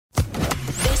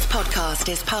podcast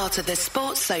is part of the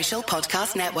Sports Social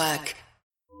Podcast Network.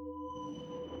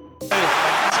 It's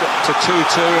got to 2-2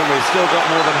 and we've still got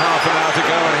more than half an hour to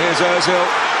go, and here's Ozil.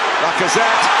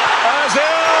 Lacazette.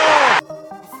 Ozil!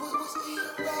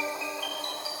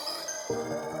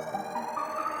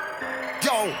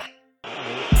 Yo!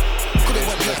 Could it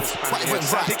went left, but it went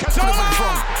right. Could it went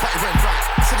wrong, but it went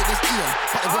right. Said it was Ian,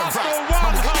 but it went right.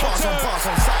 Man, we get bars on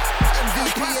sight.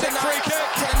 MVP in the night. Get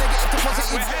a negative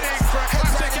deposit. We're heading for a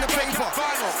classic FA Cup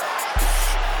final.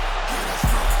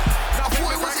 Nothing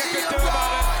the Braga could do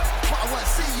about it. But I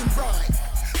weren't seeing right.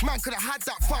 Man could have had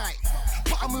that fight,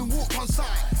 but I moonwalked on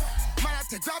sight. Man had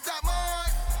to grab that mic.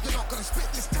 You're not gonna spit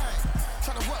this time.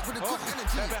 Trying to work with a good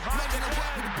energy. Man gonna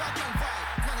work with a bad man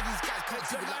vibe. None of these guys can't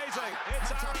do it like that.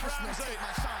 It's Aaron Ramsey.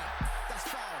 That's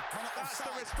foul. Man, That's the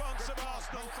response of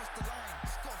Arsenal. Cross the line.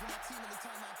 Score for my team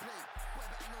anytime I play.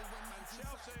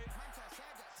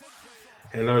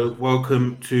 Hello,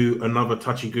 welcome to another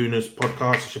Touchy Gooners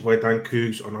podcast. It's your boy Dan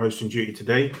Cougs on hosting duty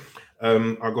today.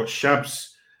 I've got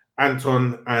Shabs,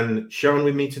 Anton, and Sharon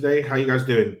with me today. How you guys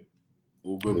doing?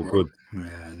 All good, All bro. good.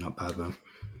 Yeah, not bad, man.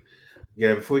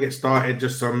 Yeah, before we get started,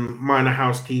 just some minor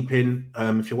housekeeping.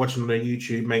 If you're watching on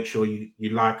YouTube, make sure you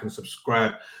like and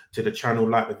subscribe to the channel,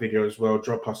 like the video as well.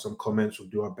 Drop us some comments. We'll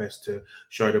do our best to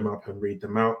show them up and read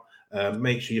them out.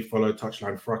 Make sure you follow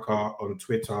Touchline Fracas on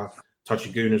Twitter,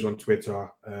 Touchy Gooners on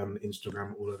Twitter,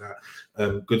 Instagram, all of that.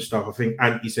 Good stuff. I think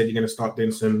Ant, you said you're going to start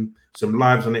doing some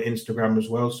lives on the Instagram as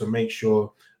well. So make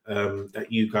sure that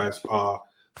you guys are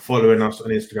following us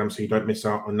on Instagram so you don't miss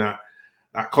out on that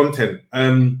content.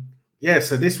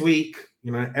 So this week,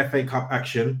 FA Cup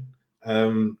action, a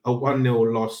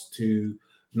 1-0 loss to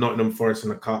Nottingham Forest in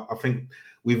the Cup. I think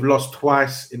we've lost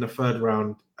twice in the third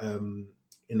round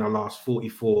in our last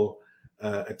 44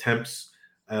 attempts.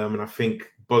 And I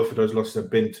think both of those losses have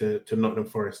been to Nottingham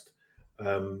Forest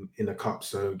in the Cup.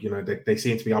 So, they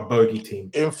seem to be our bogey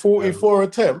team. In 44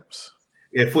 attempts?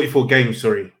 Yeah, 44 games,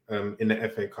 sorry, in the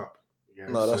FA Cup. Yeah,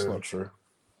 No, that's not true.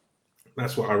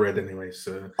 That's what I read anyway.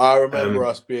 So I remember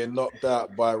us being knocked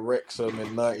out by Wrexham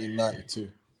in 1992.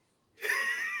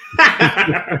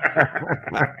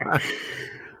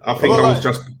 I think I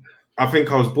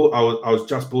was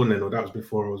just born then, or that was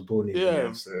before I was born.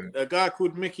 Yeah, a guy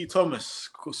called Mickey Thomas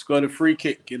scored a free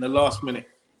kick in the last minute.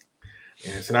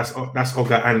 Yeah, so that's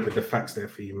Olga Ant with the facts there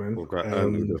for you, man. Olga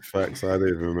Ant with the facts. I don't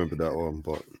even remember that one,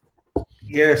 but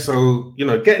yeah. So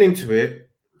getting into it.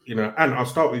 And I'll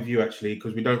start with you actually,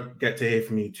 because we don't get to hear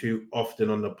from you too often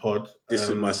on the pod. This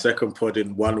is my second pod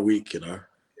in 1 week, Yeah,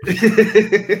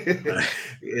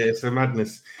 it's a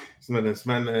madness. It's madness,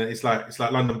 man. It's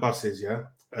like London buses, yeah.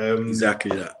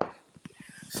 Exactly that.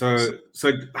 So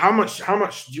how much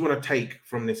do you want to take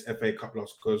from this FA Cup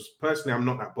loss? Because personally, I'm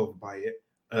not that bothered by it.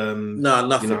 No,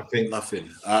 nothing. I think nothing.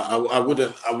 I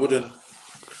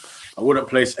wouldn't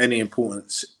place any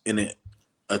importance in it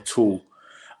at all.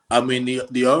 I mean,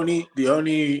 the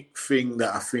only thing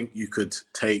that I think you could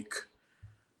take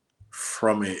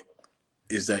from it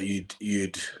is that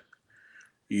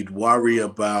you'd worry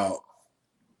about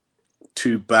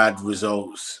two bad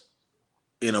results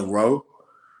in a row,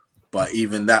 but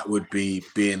even that would be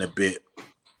being a bit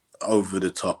over the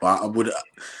top.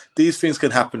 These things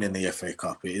can happen in the FA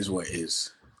Cup. It is what it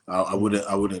is. I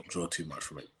wouldn't draw too much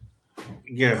from it.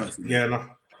 Yeah. No,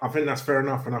 I think that's fair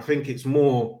enough, and I think it's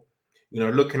more.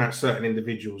 Looking at certain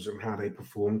individuals and how they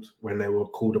performed when they were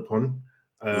called upon,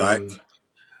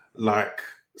 like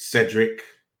Cedric,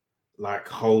 like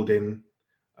Holding.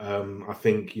 I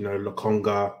think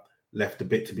Lokonga left a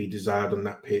bit to be desired on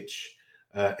that pitch,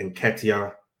 and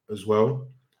Ketia as well.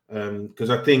 Because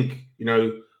I think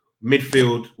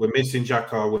midfield, we're missing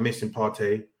Xhaka, we're missing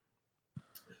Partey.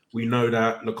 We know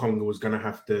that Lokonga was going to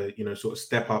have to sort of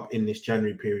step up in this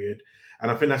January period. And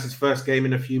I think that's his first game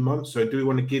in a few months. So do we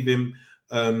want to give him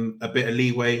a bit of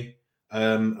leeway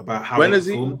about how when has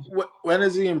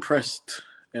he impressed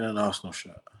in an Arsenal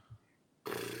shirt?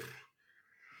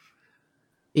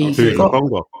 the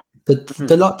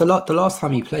last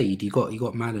time he played, he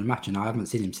got man of the match, and I haven't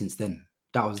seen him since then.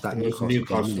 That was that Newcastle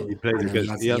game. he played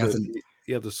against. He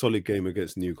had a solid game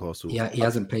against Newcastle. Yeah, he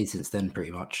hasn't played since then, pretty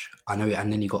much. I know,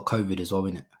 and then he got COVID as well,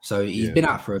 innit? So he's been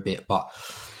out for a bit, but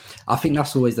I think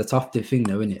that's always the tough thing,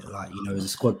 though, isn't it? Like, as a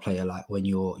squad player, like when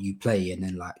you play and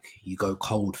then like you go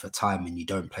cold for time and you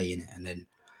don't play in it, and then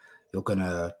you're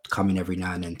gonna come in every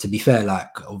now and then. To be fair, like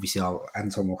obviously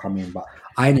Anton will come in, but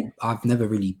I've never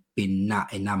really been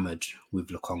that enamoured with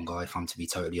Lokonga, if I'm to be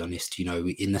totally honest.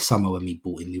 In the summer when we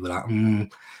bought him, we were like,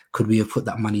 could we have put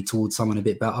that money towards someone a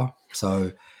bit better?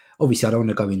 So obviously I don't want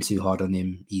to go in too hard on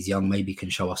him. He's young, maybe can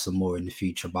show us some more in the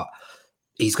future, but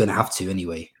he's going to have to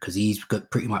anyway, because he's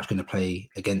pretty much going to play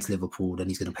against Liverpool, then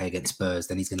he's going to play against Spurs,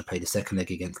 then he's going to play the second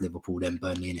leg against Liverpool, then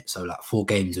Burnley in it. So like 4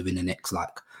 games within the next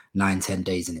like 9-10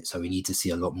 days in it. So we need to see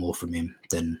a lot more from him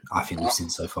than I think we've seen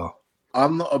so far.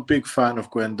 I'm not a big fan of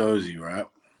Guendouzi, right?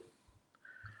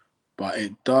 But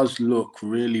it does look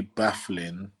really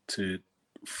baffling to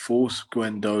force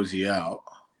Guendouzi out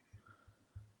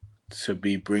to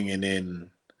be bringing in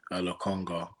a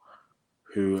Lokonga,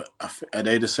 who are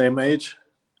they the same age?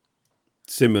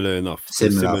 Similar enough.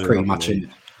 Similar pretty much.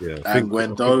 Yeah, and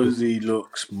Guendouzi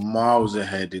looks miles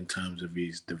ahead in terms of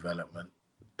his development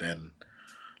than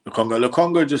Lokonga.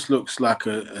 Lokonga just looks like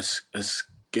a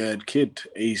scared kid.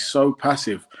 He's so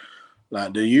passive.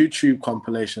 Like the YouTube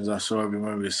compilations I saw when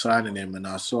we were signing him, and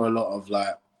I saw a lot of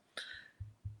like,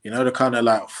 you know, the kind of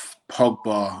like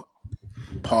Pogba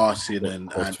passing and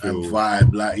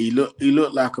vibe. Like he looked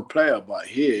like a player, but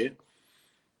here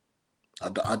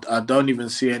I don't even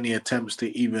see any attempts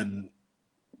to even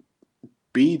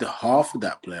be the half of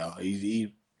that player.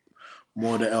 He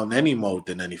more the El Neni mode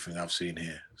than anything I've seen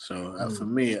here. So for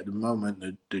me at the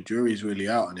moment, the jury's really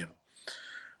out on him.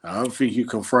 I don't think you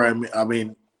can throw him. I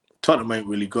mean, Tottenham ain't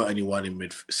really got anyone in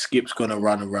mid. Skip's going to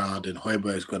run around and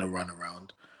Højbjerg's going to run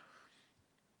around.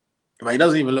 But he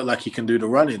doesn't even look like he can do the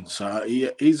running. So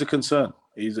he's a concern.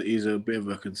 He's a bit of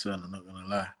a concern, I'm not going to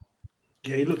lie.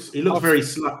 Yeah, he looks very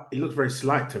slight. He looks very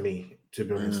slight to me, to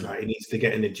be honest. Like he needs to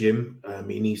get in the gym.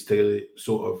 He needs to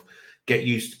sort of get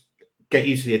used to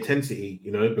the intensity,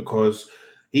 you know, because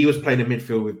he was playing in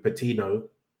midfield with Patino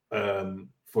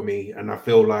for me. And I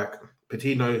feel like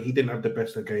Patino, he didn't have the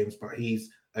best of games, but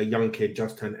he's a young kid,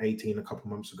 just turned 18 a couple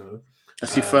months ago.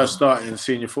 That's his first start in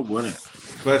senior football, isn't it?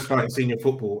 First start in senior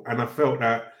football. And I felt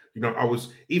that, you know,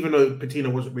 even though Patino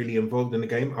wasn't really involved in the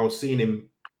game, I was seeing him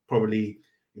probably,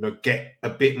 you know, get a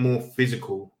bit more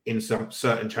physical in some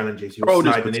certain challenges. He was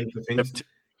sliding into things.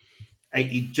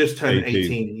 He just turned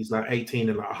 18. He's like 18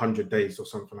 in like 100 days or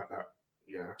something like that.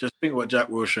 Yeah. Just think what Jack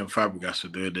Wilshere and Fabregas were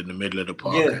doing in the middle of the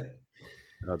park. Yeah.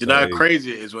 Do you know how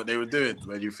crazy it is what they were doing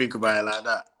when you think about it like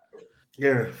that?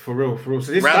 Yeah, for real.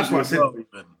 So that's what I said.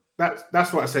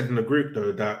 That's what I said in the group,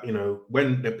 though, that, you know,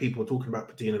 when the people were talking about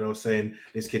Patino, they were saying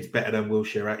this kid's better than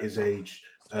Wilshere at his age,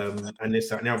 and this,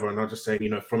 that, and the other. And I'll just say, you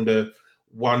know, from the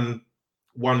one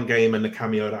game and the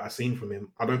cameo that I've seen from him,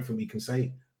 I don't think we can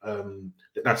say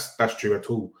that's true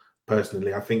at all.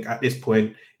 Personally, I think at this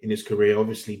point in his career,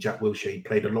 obviously Jack Wilshere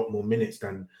played a lot more minutes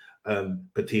than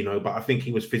Patino, but I think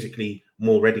he was physically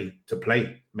more ready to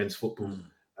play men's football.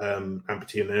 And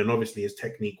Patino, and obviously his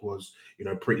technique was, you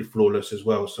know, pretty flawless as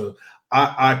well. So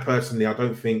I personally, I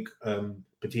don't think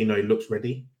Patino looks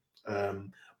ready.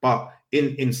 But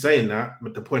in saying that,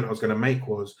 the point I was going to make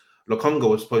was Lokonga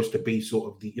was supposed to be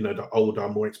sort of the, you know, the older,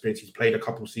 more experienced. He's played a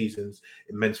couple seasons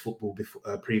in men's football before,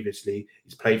 previously.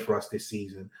 He's played for us this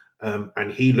season,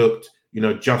 and he looked, you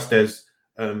know, just as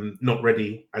not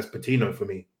ready as Patino for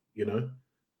me, you know.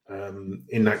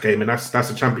 In that game, and that's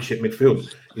a championship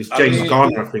midfield. It's James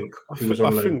Garner, I think, who was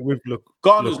on loan.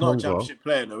 Garner's not a championship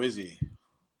player, though, is he?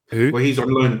 Who? Well, he's on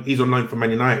loan. He's on loan from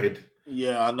Man United.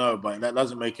 Yeah, I know, but that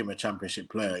doesn't make him a championship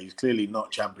player. He's clearly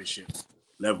not championship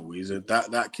level. He's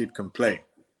that kid can play.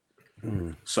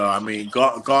 So I mean,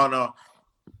 Garner,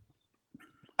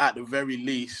 at the very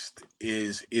least,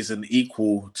 is an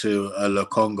equal to a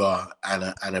Lokonga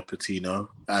and a Patino,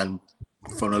 and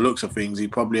from the looks of things, he's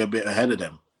probably a bit ahead of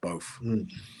them both.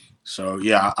 So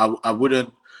yeah, I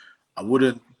wouldn't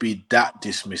be that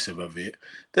dismissive of it.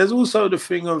 There's also the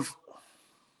thing of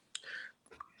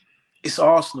it's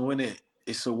Arsenal, isn't it?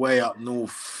 It's away up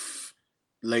north,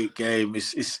 late game.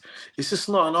 It's just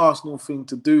not an Arsenal thing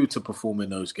to do to perform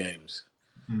in those games.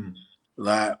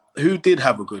 Like, who did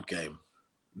have a good game?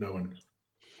 No one.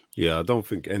 Yeah, I don't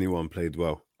think anyone played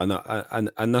well, and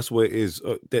that's where it is.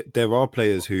 There are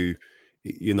players who,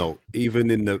 you know,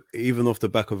 even off the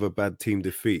back of a bad team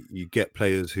defeat, you get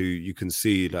players who you can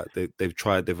see that they've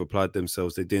tried, they've applied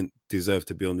themselves, they didn't deserve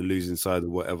to be on the losing side or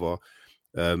whatever.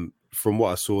 From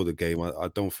what I saw of the game, I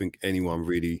don't think anyone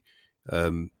really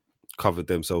covered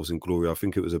themselves in glory. I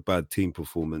think it was a bad team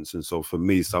performance, and so for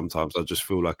me, sometimes I just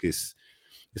feel like it's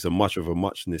a much of a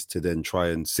muchness to then try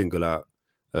and single out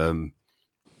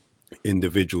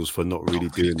individuals for not really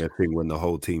doing their thing when the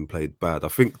whole team played bad. I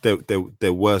think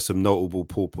there were some notable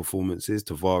poor performances.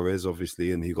 Tavares,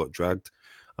 obviously, and he got dragged.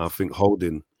 I think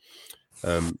Holding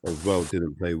as well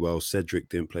didn't play well. Cedric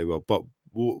didn't play well. But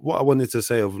what I wanted to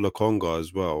say of Lokonga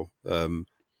as well,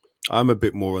 I'm a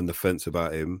bit more on the fence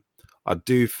about him. I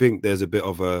do think there's a bit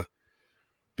of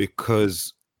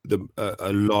because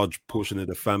a large portion of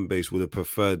the fan base would have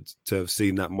preferred to have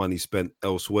seen that money spent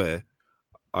elsewhere.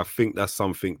 I think that's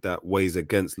something that weighs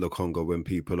against Lokonga when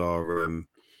people are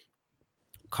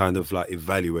kind of like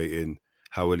evaluating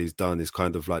how well he's done. It's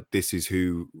kind of like, this is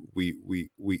who we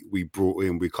brought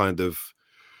in. We kind of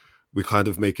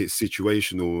make it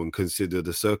situational and consider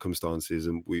the circumstances,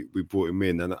 and we brought him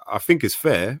in. And I think it's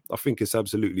fair. I think it's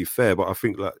absolutely fair. But I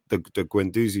think like the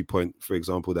Guendouzi point, for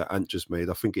example, that Ant just made,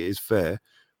 I think it is fair.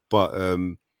 But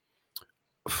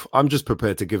I'm just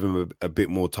prepared to give him a bit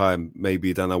more time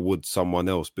maybe than I would someone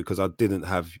else, because I didn't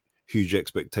have huge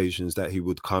expectations that he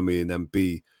would come in and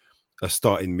be a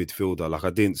starting midfielder. Like, I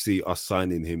didn't see us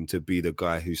signing him to be the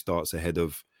guy who starts ahead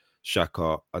of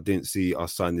Xhaka. I didn't see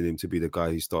us signing him to be the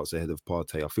guy who starts ahead of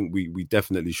Partey. I think we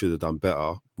definitely should have done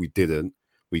better. We didn't.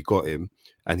 We got him,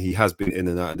 and he has been in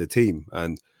and out of the team.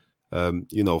 And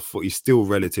you know, he's still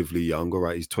relatively young. All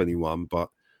right, he's 21, but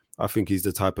I think he's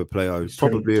the type of player who's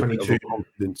probably 22. a bit of a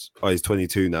confidence. Oh, he's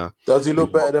 22 now. Does he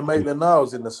look better than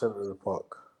Maitland-Niles in the centre of the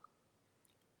park?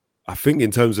 I think in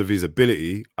terms of his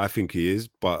ability, I think he is.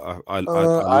 But I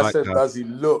like said, that. does he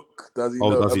look? Does he Oh,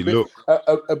 look? does he look?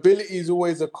 Ability is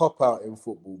always a cop-out in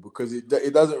football, because it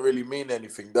doesn't really mean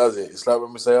anything, does it? It's like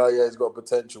when we say, oh, yeah, he's got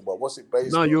potential, but what's it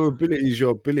based on? No, your ability is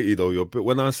your ability, though.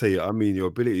 When I say it, I mean your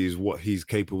ability is what he's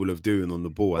capable of doing on the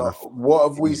ball. And what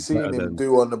have we seen him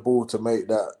do on the ball to make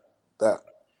that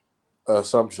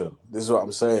assumption? This is what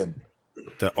I'm saying.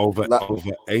 That over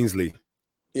Ainsley.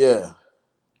 Yeah.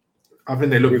 I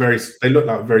think they look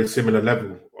like a very similar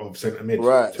level of centre mid.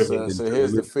 Right. So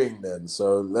here's the thing then.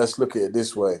 So let's look at it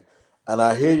this way. And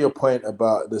I hear your point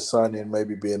about the signing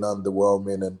maybe being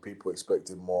underwhelming and people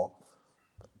expecting more.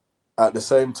 At the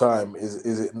same time,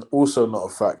 is it also not a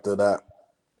factor that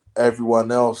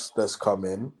everyone else that's come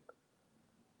in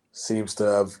seems to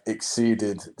have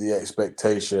exceeded the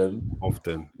expectation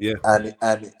often? Yeah.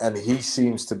 And he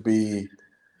seems to be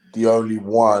the only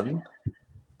one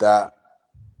that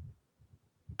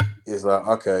is like,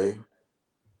 okay,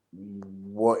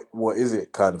 what is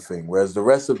it kind of thing? Whereas the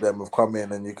rest of them have come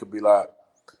in and you could be like,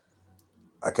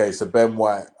 okay, so Ben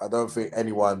White, I don't think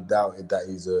anyone doubted that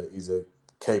he's a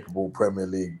capable Premier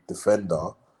League defender.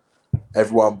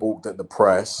 Everyone balked at the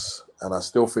price, and I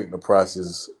still think the price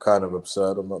is kind of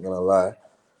absurd, I'm not going to lie.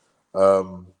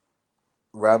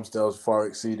 Ramsdale's far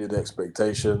exceeded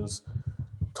expectations.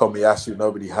 Tomiyasu,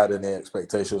 nobody had any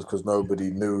expectations because nobody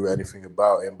knew anything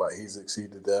about him, but he's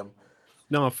exceeded them.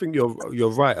 No, I think you're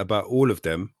right about all of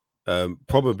them.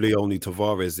 Probably only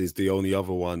Tavares is the only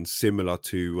other one similar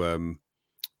to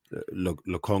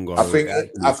Lokonga.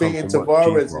 I think in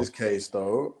Tavares' case,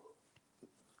 though,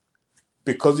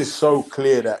 because it's so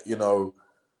clear that, you know,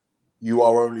 you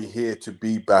are only here to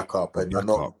be backup, and you're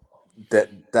not that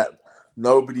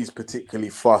nobody's particularly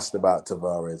fussed about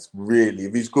Tavares, really.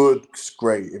 If he's good, it's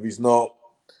great. If he's not,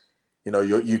 you know,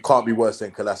 you can't be worse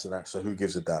than Kolasinac, so who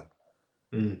gives a damn?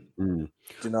 Do you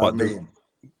know what I mean?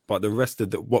 But the rest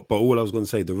of but all I was going to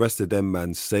say, the rest of them,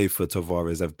 man, save for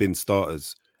Tavares, have been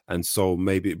starters. And so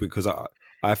maybe because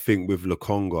I think with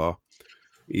Lokonga,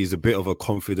 he's a bit of a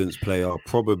confidence player,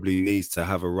 probably needs to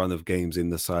have a run of games in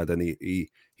the side, and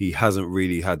he hasn't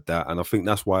really had that. And I think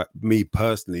that's why, me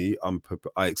personally,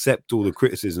 I accept all the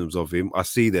criticisms of him. I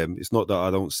see them. It's not that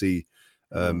I don't see,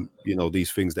 you know,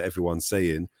 these things that everyone's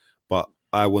saying, but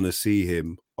I want to see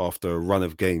him after a run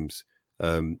of games,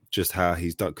 just how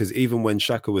he's done. Because even when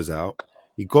Xhaka was out,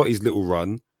 he got his little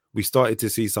run. We started to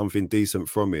see something decent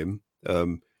from him.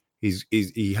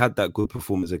 He had that good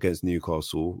performance against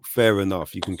Newcastle. Fair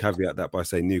enough. You can caveat that by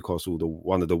saying Newcastle,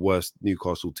 one of the worst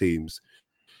Newcastle teams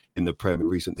in the Premier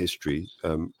recent history,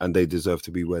 and they deserve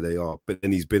to be where they are. But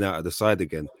then he's been out of the side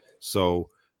again. So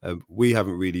we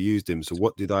haven't really used him. So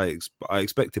what did I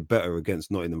expected better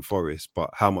against Nottingham Forest, but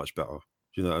how much better?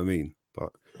 Do you know what I mean?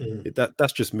 But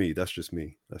that's just me. That's just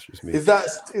me. Is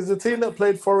the team that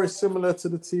played Forest similar to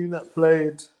the team that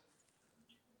played?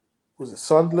 Was it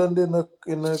Sunderland in the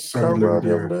Carabao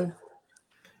the other day?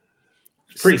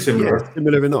 Pretty similar. Yeah,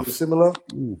 similar enough. Similar?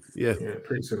 Yeah,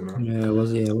 pretty similar. Yeah,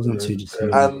 it wasn't too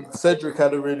dissimilar. And Cedric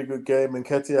had a really good game, and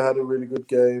Nketiah had a really good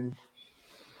game.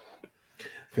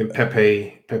 I think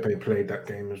Pepe played that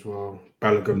game as well.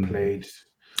 Balogun played.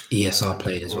 ESR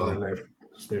played as well.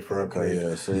 Smith Rowe played.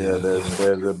 There's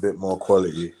a bit more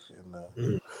quality in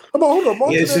there. But hold on,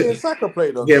 Martinelli and Saka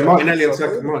played on. Yeah, Martinelli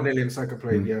and Saka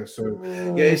played. Yeah, so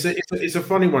it's a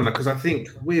funny one because I think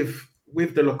with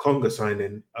the Lokonga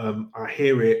signing, I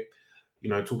hear it, you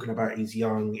know, talking about he's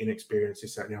young, inexperienced,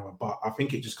 this, that, and the other. But I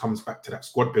think it just comes back to that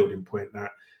squad building point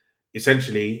that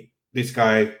essentially this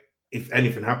guy, if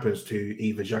anything happens to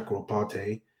either Xhaka or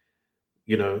Partey,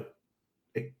 you know,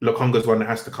 Lokonga's one that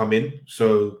has to come in.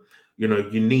 So, you know,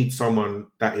 you need someone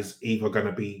that is either going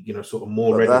to be, you know, sort of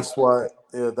more But ready. that's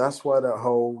why that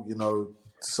whole, you know,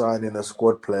 signing a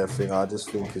squad player thing, I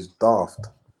just think is daft.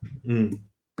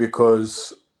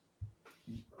 Because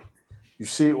you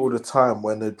see it all the time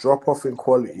when the drop off in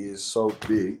quality is so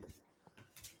big.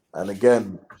 And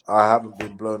again, I haven't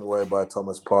been blown away by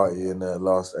Thomas Partey in the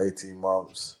last 18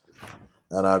 months.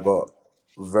 And I got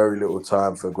very little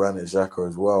time for Granit Xhaka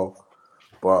as well.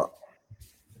 But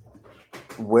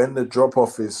when the drop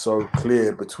off is so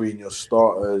clear between your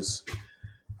starters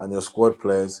and your squad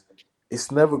players,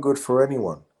 it's never good for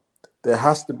anyone. There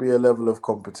has to be a level of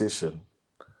competition.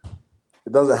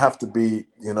 It doesn't have to be,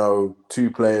 you know, two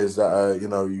players that are, you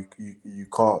know, you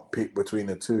can't pick between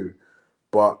the two.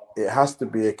 But it has to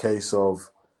be a case of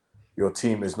your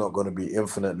team is not going to be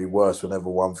infinitely worse whenever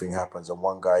one thing happens and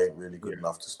one guy ain't really good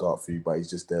enough to start for you, but he's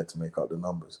just there to make up the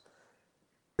numbers.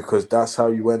 Because that's how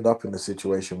you end up in the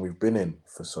situation we've been in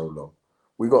for so long.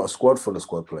 We got a squad full of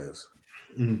squad players.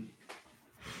 Yeah,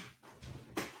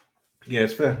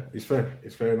 it's fair. It's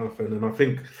fair enough. And then I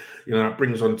think, you know, that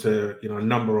brings on to, you know, a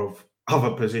number of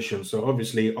other positions. So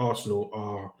obviously Arsenal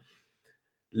are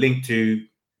linked to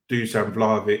Dusan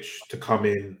Vlahovic to come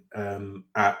in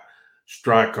at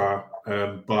striker.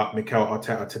 But Mikel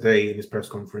Arteta today in his press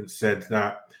conference said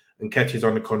that Nketiah's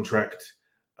on the contract.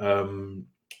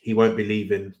 He won't be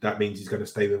leaving. That means he's going to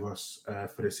stay with us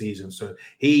for the season. So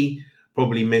he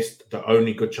probably missed the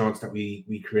only good chance that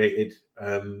we created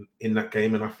in that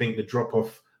game. And I think the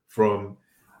drop-off from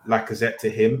Lacazette to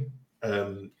him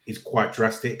is quite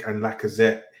drastic. And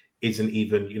Lacazette isn't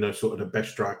even, you know, sort of the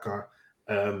best striker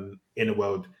in the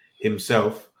world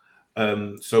himself.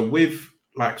 So with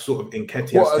like sort of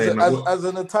Nketiah as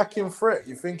an attacking threat,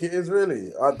 you think it is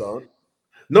really? I don't.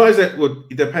 No,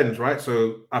 it depends, right?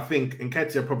 So I think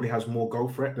Nketiah probably has more goal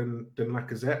threat than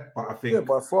Lacazette, but I think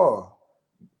by far.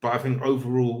 But I think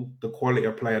overall the quality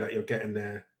of player that you're getting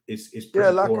there is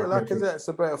pretty poor. Lacazette's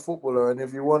a better footballer, and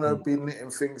if you want to be knitting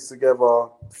things together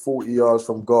 40 yards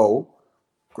from goal,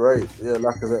 great. Yeah,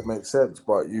 Lacazette makes sense,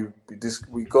 but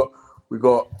we got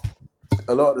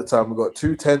a lot of the time we got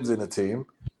 2 10s in the team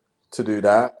to do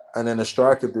that, and then a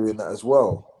striker doing that as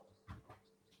well.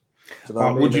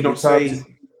 So would you not say?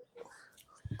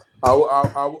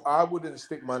 I wouldn't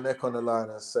stick my neck on the line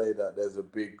and say that there's a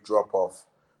big drop off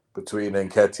between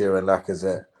Nketiah and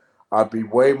Lacazette. I'd be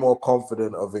way more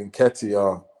confident of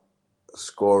Nketiah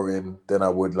scoring than I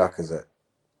would Lacazette.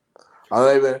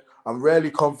 I'm rarely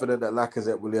confident that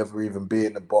Lacazette will ever even be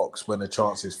in the box when a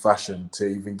chance is fashioned to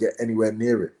even get anywhere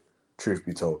near it, truth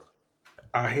be told.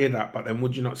 I hear that, but then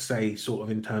would you not say sort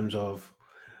of in terms of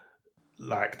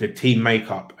like the team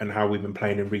makeup and how we've been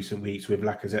playing in recent weeks with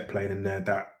Lacazette playing in there,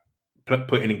 that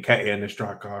putting Nketiah in the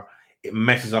striker, it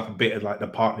messes up a bit of like the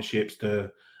partnerships, the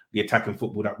attacking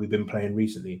football that we've been playing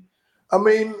recently? I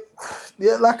mean,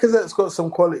 yeah, Lacazette's got some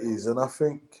qualities, and I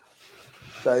think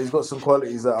that he's got some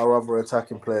qualities that our other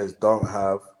attacking players don't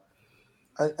have.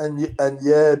 And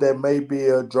yeah, there may be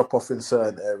a drop off in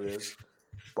certain areas,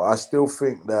 but I still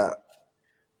think that.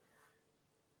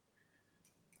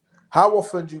 How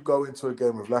often do you go into a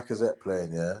game with Lacazette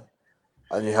playing,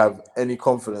 and you have any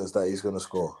confidence that he's going to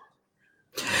score?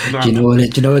 Do you know what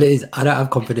it is? I don't have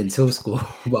confidence he'll score,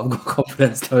 but I've got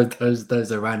confidence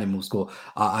those around him will score.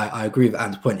 I agree with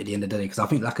Ant's point at the end of the day, because I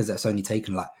think Lacazette's only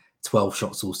taken like 12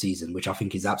 shots all season, which I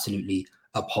think is absolutely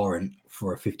abhorrent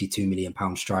for a £52 million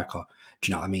striker. Do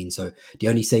you know what I mean? So the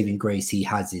only saving grace he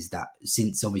has is that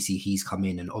since obviously he's come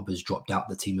in and Obba's dropped out,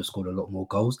 the team has scored a lot more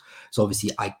goals. So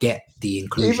obviously I get the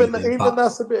inclusion. Even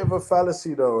that's a bit of a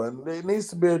fallacy though, and it needs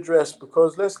to be addressed,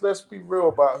 because let's be real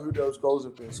about who those goals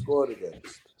have been scored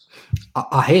against.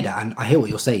 I hear that, and I hear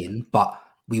what you're saying, but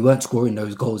we weren't scoring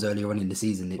those goals earlier on in the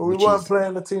season. But we weren't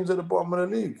playing the teams at the bottom of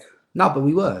the league. No, but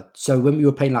we were. So when we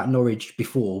were playing like Norwich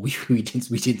before, we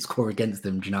didn't score against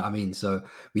them. Do you know what I mean? So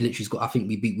we literally scored. I think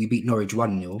we beat Norwich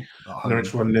 1-0.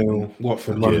 Norwich 1-0.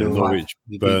 Watford 1-0. Norwich.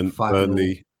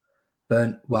 Burnley.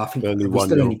 Well, I think Burnley we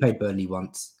still only played Burnley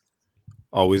once.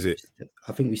 Oh, is it?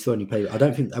 I think we still only played. I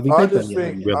don't think have we played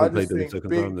Burnley. We haven't played them in the second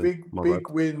round. Big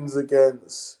wins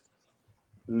against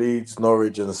Leeds,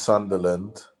 Norwich, and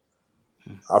Sunderland.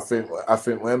 I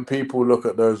think when people look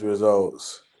at those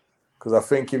results. Because I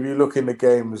think if you look in the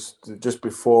games just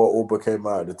before Auba came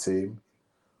out of the team,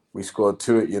 we scored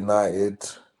 2 at United.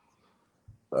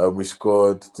 We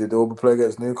scored. Did Auba play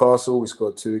against Newcastle? We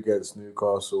scored 2 against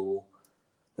Newcastle.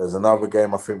 There's another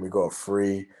game I think we got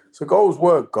 3. So goals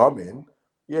were coming.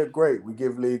 Yeah, great. We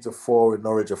give Leeds a 4, and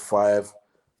Norwich a 5,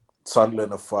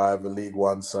 Sunderland a 5, a League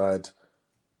One side.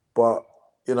 But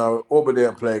you know, Auba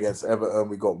didn't play against Everton.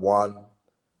 We got 1.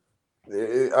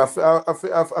 I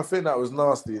think that was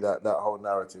nasty. That whole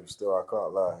narrative. Still, I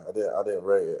can't lie. I didn't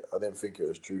rate it. I didn't think it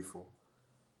was truthful.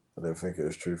 We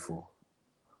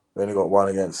only got one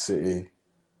against City,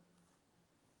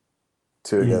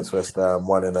 two against West Ham,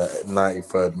 one in the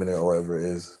 93rd minute or whatever it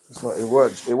is. It's not. It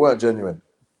weren't genuine.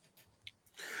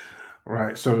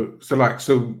 Right. So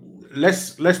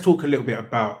let's talk a little bit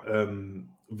about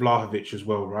Vlahovic as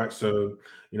well, right? So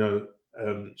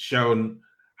Sharon,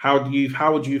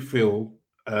 how would you feel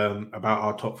about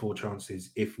our top four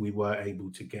chances if we were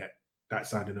able to get that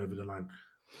signing over the line?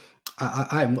 I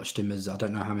haven't watched him I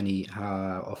don't know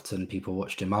how often people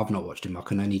watched him. I've not watched him. I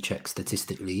can only check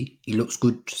statistically. He looks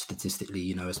good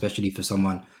statistically, especially for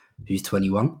someone who's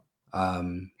 21.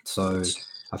 So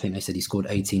I think they said he scored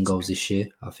 18 goals this year.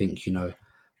 I think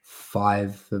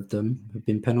 5 of them have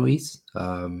been penalties.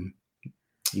 So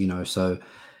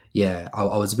yeah, I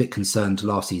was a bit concerned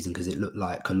last season because it looked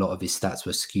like a lot of his stats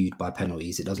were skewed by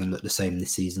penalties. It doesn't look the same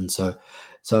this season. So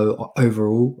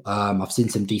overall, I've seen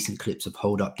some decent clips of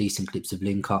hold up, decent clips of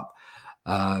link up.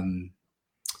 And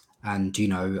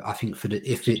I think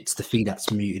if it's the fee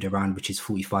that's muted around, which is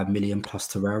 45 million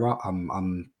plus Torreira,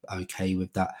 I'm okay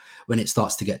with that. When it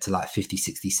starts to get to like 50,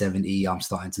 60, 70, I'm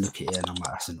starting to look at it and I'm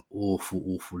like, that's an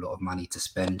awful lot of money to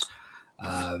spend.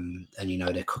 And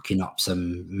they're cooking up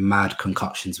some mad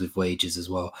concoctions with wages as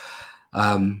well.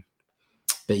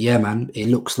 But yeah, man, it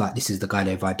looks like this is the guy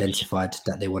they've identified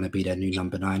that they want to be their new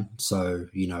number 9. So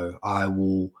I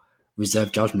will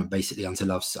reserve judgment basically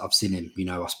until I've seen him.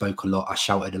 I spoke a lot, I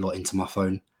shouted a lot into my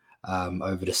phone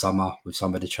over the summer with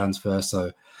some of the transfers.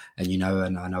 So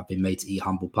and I've been made to eat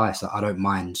humble pie. So I don't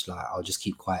mind. Like I'll just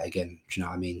keep quiet again. Do you know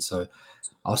what I mean? So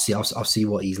I'll see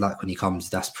what he's like when he comes.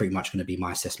 That's pretty much going to be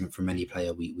my assessment from any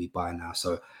player we buy now.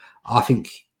 So I think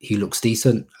he looks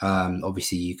decent.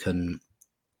 Obviously, you can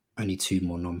only 2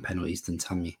 more non-penalties than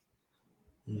Tammy.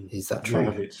 Is that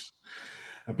true?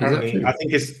 Apparently, I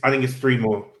think it's 3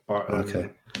 more. But okay.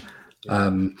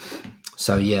 Yeah.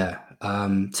 So yeah.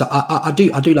 So I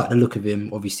do like the look of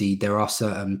him. Obviously, there are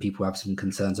certain people who have some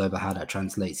concerns over how that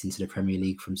translates into the Premier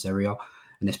League from Serie A.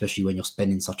 And especially when you're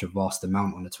spending such a vast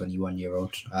amount on a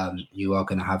 21-year-old, you are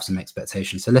going to have some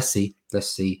expectations. So let's see.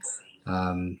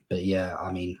 But yeah,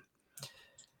 I mean,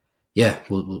 yeah,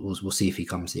 we'll see if he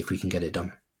comes, if we can get it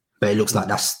done. But it looks like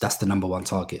that's the number 1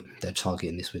 target. They're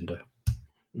targeting this window.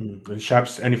 And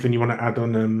Shabs, anything you want to add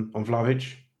on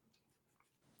Vlahovic?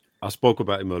 I spoke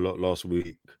about him a lot last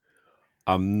week.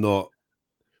 I'm not,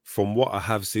 from what I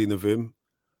have seen of him,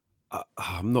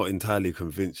 I'm not entirely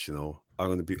convinced. I'm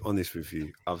going to be honest with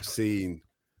you. I've seen.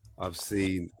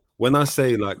 When I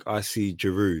say I see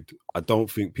Giroud, I don't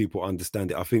think people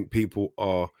understand it. I think people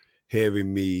are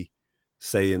hearing me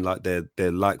saying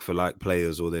they're like for like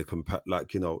players or they're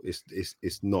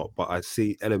it's not. But I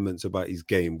see elements about his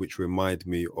game which remind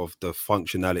me of the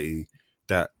functionality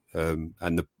that and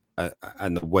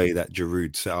the way that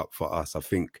Giroud set up for us. I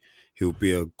think he'll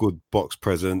be a good box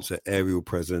presence, an aerial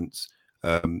presence,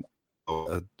 a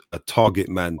target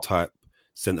man type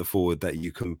centre forward that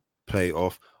you can play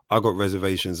off. I got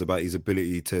reservations about his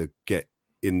ability to get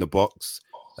in the box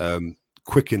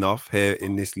quick enough here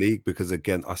in this league because,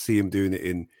 again, I see him doing it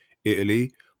in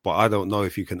Italy, but I don't know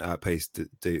if you can outpace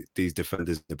these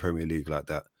defenders in the Premier League like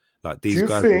that. Like these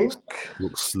guys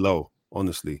look slow,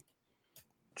 honestly.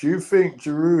 Do you think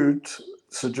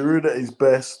Giroud at his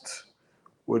best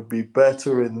would be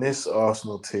better in this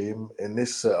Arsenal team, in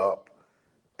this setup,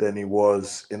 than he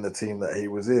was in the team that he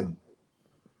was in?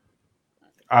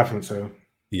 I think so.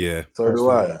 Yeah. So do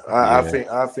I.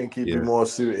 I think he'd be more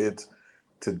suited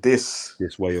to this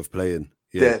way of playing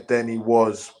than he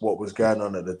was what was going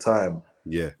on at the time.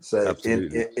 Yeah. So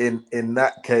absolutely. in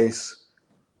that case,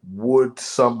 would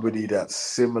somebody that's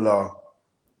similar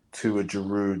to a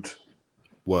Giroud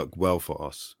work well for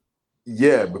us?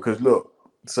 Yeah, because look,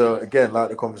 so again, like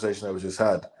the conversation that we just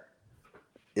had,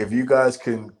 if you guys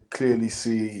can clearly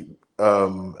see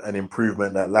an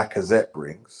improvement that Lacazette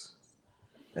brings,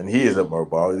 and he isn't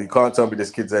mobile. You can't tell me this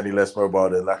kid's any less mobile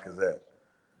than Lacazette,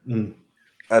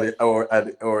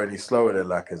 or any slower than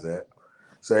Lacazette.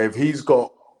 So if he's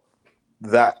got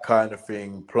that kind of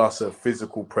thing plus a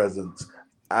physical presence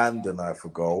and an eye for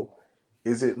goal,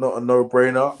 is it not a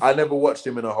no-brainer? I never watched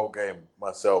him in a whole game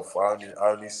myself. I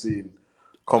only seen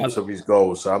comps of his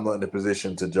goals, so I'm not in a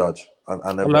position to judge.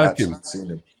 I never actually seen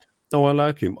him. No, I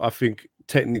like him. I think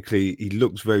technically he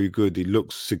looks very good. He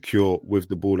looks secure with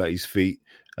the ball at his feet.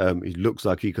 He looks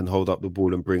like he can hold up the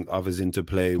ball and bring others into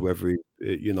play, whether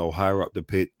higher up the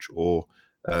pitch or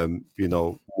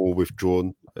more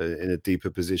withdrawn in a deeper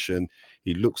position.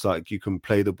 He looks like you can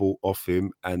play the ball off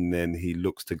him, and then he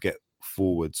looks to get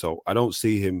forward. So I don't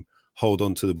see him hold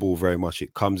on to the ball very much.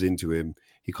 It comes into him.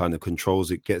 He kind of controls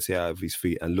it, gets it out of his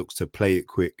feet and looks to play it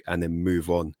quick and then move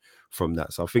on from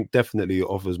that. So I think definitely it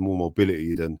offers more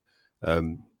mobility than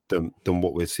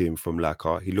what we're seeing from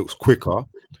Laka. He looks quicker,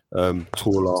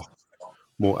 taller,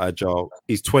 more agile.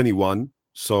 He's 21.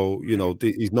 So, you know,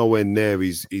 he's nowhere near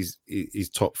his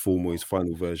top form or his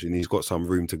final version. He's got some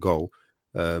room to go.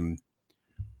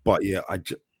 But yeah, I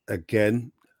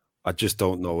just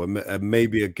don't know. And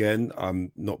maybe again,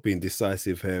 I'm not being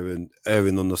decisive here and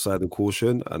erring on the side of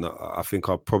caution. And I think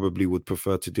I probably would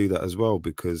prefer to do that as well,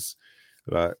 because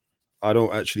like I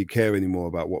don't actually care anymore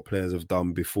about what players have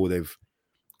done before they've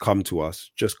come to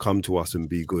us. Just come to us and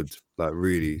be good. Like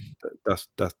really,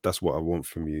 that's what I want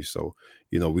from you. So,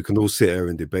 you know, we can all sit here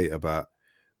and debate about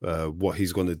what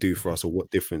he's going to do for us or what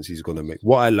difference he's going to make.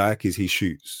 What I like is he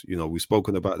shoots. You know, we've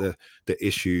spoken about the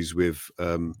issues with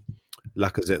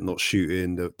Lacazette not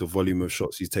shooting. The volume of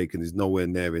shots he's taken is nowhere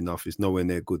near enough. It's nowhere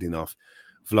near good enough.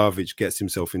 Vlahovic gets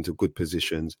himself into good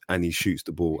positions and he shoots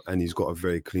the ball, and he's got a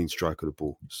very clean strike of the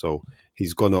ball. So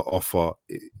he's going to offer,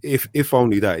 if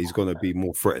only that, he's going to be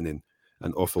more threatening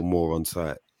and offer more on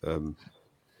site.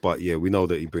 But yeah, we know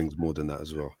that he brings more than that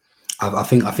as well. I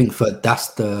think for that's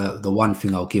the one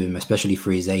thing I'll give him, especially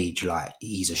for his age. Like,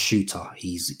 he's a shooter.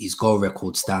 His goal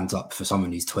record stands up for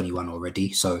someone who's 21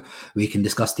 already. So we can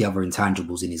discuss the other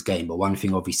intangibles in his game. But one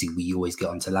thing, obviously, we always get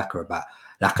onto Laka about.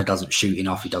 Laka doesn't shoot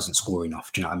enough. He doesn't score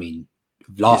enough. Do you know what I mean?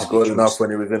 Vlahovic he scored enough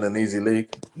when he was in an easy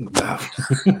league.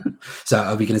 So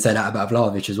are we going to say that about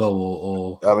Vlahovic as well?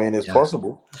 Or I mean, it's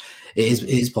possible. It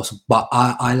is possible. But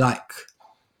I like.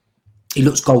 He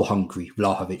looks goal hungry,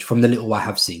 Vlahovic, from the little I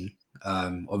have seen.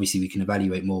 Obviously, we can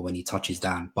evaluate more when he touches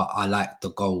down, but I like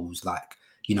the goals, like,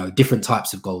 you know, different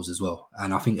types of goals as well.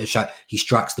 And I think he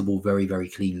strikes the ball very, very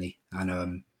cleanly.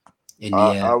 And in the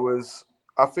air,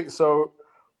 I think so.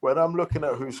 When I'm looking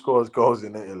at who scores goals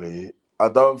in Italy, I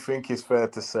don't think it's fair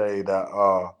to say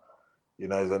that, you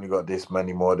know, he's only got this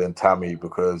many more than Tammy,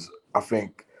 because I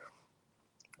think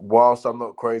whilst I'm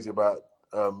not crazy about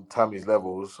Tammy's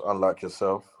levels, unlike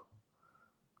yourself.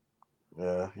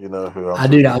 Yeah, you know who I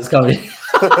knew that was coming.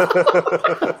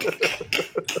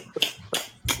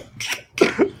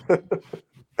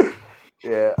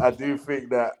 Yeah, I do think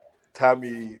that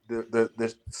Tammy,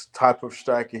 the type of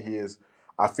striker he is,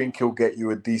 I think he'll get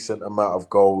you a decent amount of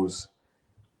goals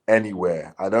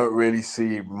anywhere. I don't really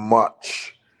see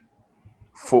much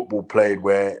football played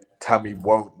where Tammy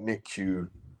won't nick you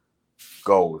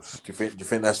goals. Do you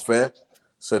think that's fair?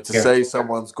 So to say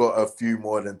someone's got a few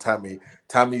more than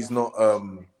Tammy's not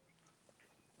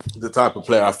the type of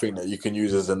player I think that you can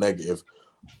use as a negative.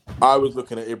 I was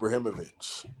looking at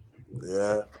Ibrahimovic,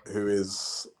 who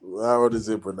is, how old is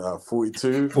Ibra now?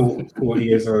 42? 40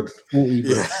 years old. 40,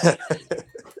 yeah.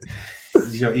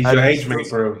 He's your age mate,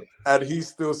 bro. And he's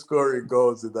still scoring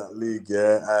goals in that league,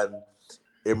 And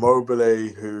Immobile,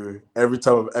 who every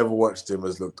time I've ever watched him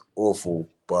has looked awful,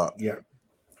 but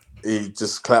he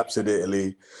just claps in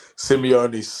Italy.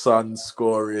 Simeone's son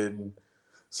scoring.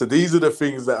 So these are the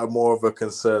things that are more of a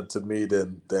concern to me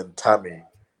than Tammy.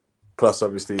 Plus,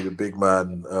 obviously, the big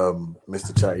man,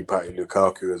 Mr. Chatty Patty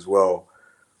Lukaku as well,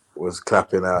 was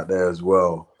clapping out there as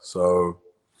well. So,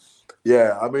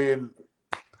 yeah, I mean,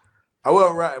 I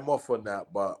won't write him off on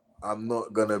that, but I'm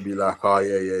not gonna be like, oh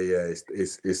yeah.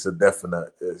 It's a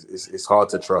definite. It's hard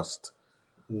to trust.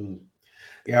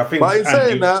 Yeah, I think. But in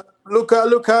saying that, look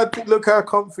how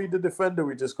comfy the defender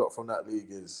we just got from that league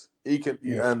is. He can,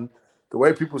 and the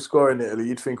way people score in Italy,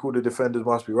 you'd think all the defenders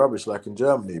must be rubbish, like in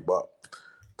Germany. But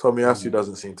Tomiyasu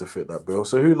doesn't seem to fit that bill.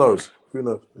 So who knows?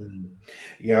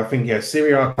 Yeah, I think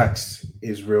Serie A tax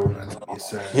is real, man.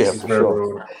 It's very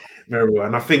real, very real.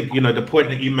 And I think the point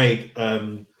that you made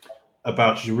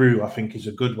about Giroud, I think, is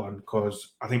a good one,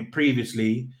 because I think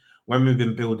previously when we've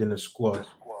been building a squad,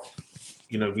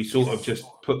 we sort of just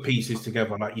put pieces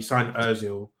together. Like, you sign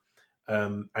Ozil,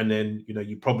 and then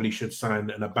you probably should sign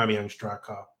an Aubameyang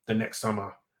striker the next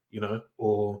summer,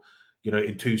 or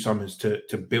in 2 summers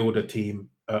to build a team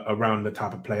around the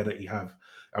type of player that you have.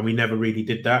 And we never really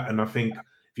did that. And I think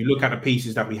if you look at the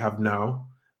pieces that we have now,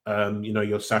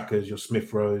 your Sakas, your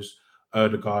Smith Rowes,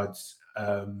 Erdegaards,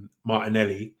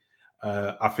 Martinelli,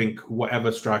 I think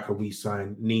whatever striker we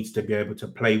sign needs to be able to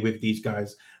play with these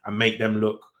guys and make them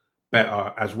look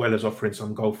better, as well as offering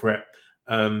some goal threat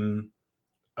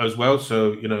as well.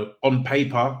 So, on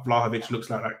paper, Vlahovic looks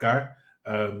like that guy.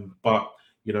 But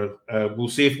we'll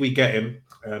see if we get him.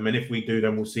 And if we do,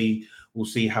 then we'll see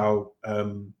how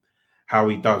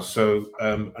he does. So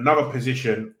another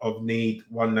position of need,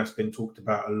 one that's been talked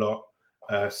about a lot,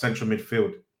 central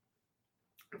midfield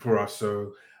for us.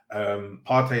 So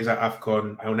Partey's at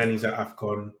AFCON. El Neni's at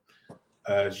AFCON.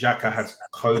 Xhaka has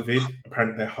COVID.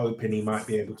 Apparently, they're hoping he might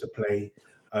be able to play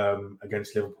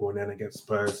against Liverpool and then against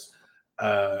Spurs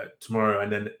tomorrow.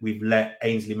 And then we've let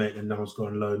Ainsley Maitland-Niles go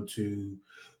on loan to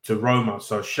Roma.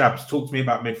 So, Shabs, talk to me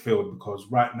about midfield, because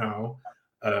right now,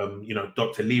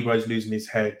 Dr. Leroy's losing his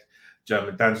head.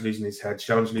 German Dan's losing his head.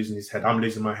 Sean's losing his head. I'm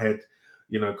losing my head.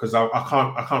 Because I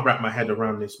can't wrap my head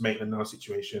around this Maitland-Niles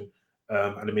situation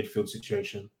and the midfield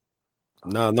situation.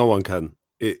 No one can.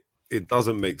 It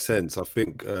doesn't make sense. I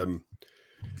think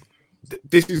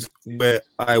this is where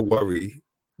I worry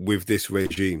with this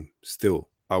regime still.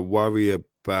 I worry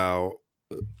about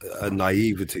a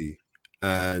naivety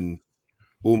and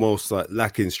almost like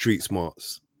lacking street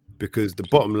smarts, because the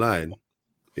bottom line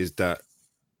is that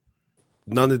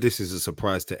none of this is a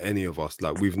surprise to any of us.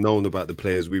 Like, we've known about the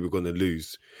players we were going to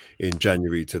lose in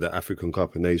January to the African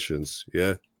Cup of Nations.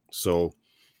 Yeah. So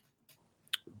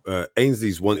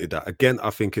Ainsley's wanted that. Again, I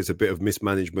think it's a bit of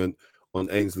mismanagement on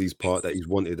Ainsley's part that he's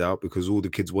wanted out, because all the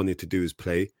kids wanted to do is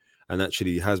play, and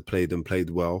actually he has played and played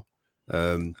well.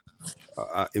 In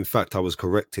fact, I was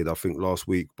corrected, I think, last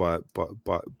week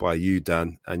by you,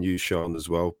 Dan, and you, Sean, as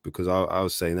well, because I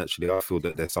was saying, actually, I feel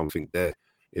that there's something there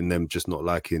in them just not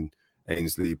liking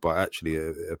Ainsley, but actually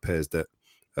it appears that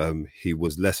he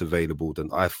was less available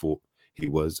than I thought he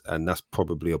was, and that's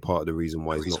probably a part of the reason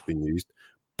why he's not been used.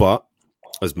 But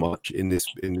as much in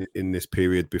this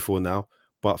period before now.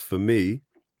 But for me,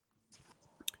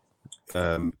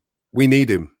 we need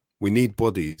him. We need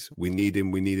bodies. We need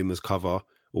him. We need him as cover,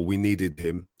 or we needed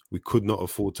him. We could not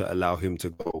afford to allow him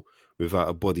to go without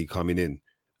a body coming in,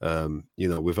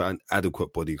 without an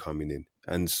adequate body coming in.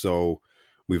 And so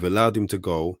we've allowed him to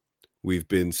go. We've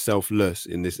been selfless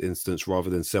in this instance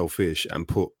rather than selfish and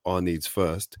put our needs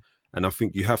first. And I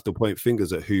think you have to point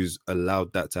fingers at who's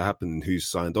allowed that to happen and who's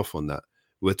signed off on that.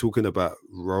 We're talking about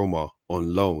Roma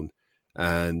on loan,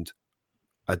 and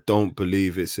I don't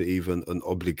believe it's even an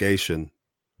obligation.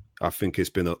 I think it's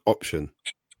been an option.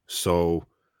 So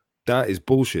that is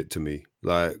bullshit to me.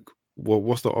 Like,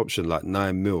 what's the option? Like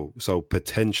 9 mil. So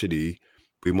potentially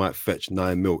we might fetch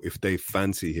 9 mil if they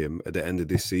fancy him at the end of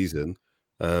this season.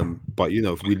 But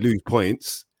if we lose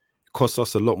points, it costs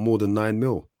us a lot more than 9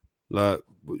 mil. Like,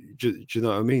 do you know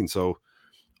what I mean? So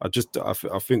I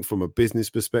think from a business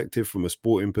perspective, from a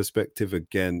sporting perspective,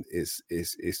 again, it's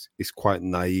quite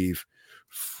naive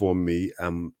for me.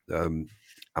 I'm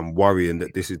worrying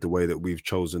that this is the way that we've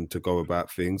chosen to go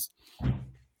about things.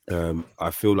 I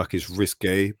feel like it's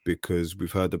risque because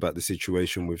we've heard about the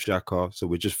situation with Xhaka, so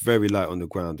we're just very light on the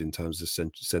ground in terms of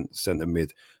centre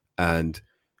mid, and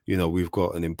we've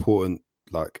got an important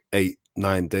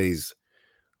 8-9 days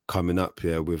coming up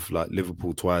here with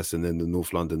Liverpool twice and then the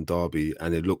North London derby,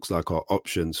 and it looks like our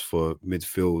options for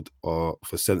midfield or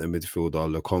for centre midfield are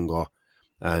Lokonga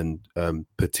and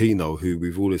Patino, who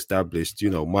we've all established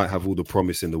might have all the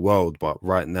promise in the world, but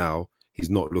right now he's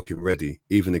not looking ready,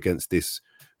 even against this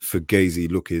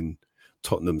Fugazi looking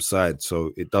Tottenham side.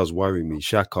 So it does worry me.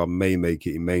 Xhaka may make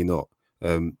it, he may not.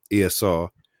 ESR,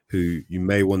 who you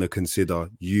may want to consider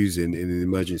using in an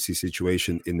emergency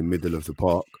situation in the middle of the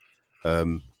park.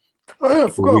 I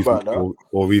forgot about that.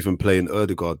 Or even playing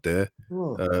Ødegaard there.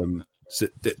 So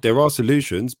there are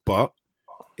solutions, but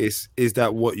is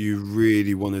that what you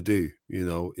really want to do?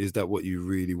 Is that what you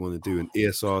really want to do? And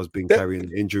ESR has been carrying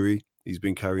an injury. He's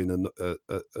been carrying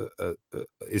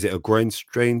is it a groin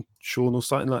strain, Sean, or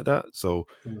something like that? So,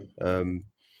 I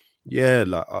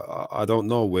don't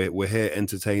know. We're here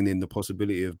entertaining the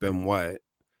possibility of Ben White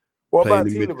playing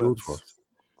in midfield for us.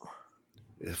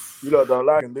 You lot don't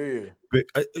like him, do you? But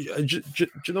do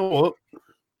you know what?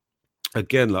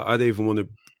 Again, I don't even want to.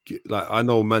 I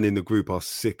know men in the group are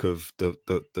sick of the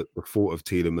thought of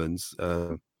Tielemans.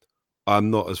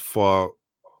 I'm not as far.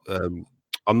 I'm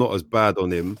not as bad on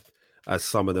him as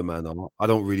some of the men are. I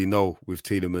don't really know with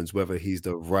Tielemans whether he's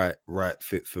the right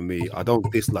fit for me. I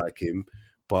don't dislike him,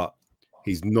 but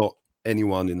he's not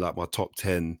anyone in my top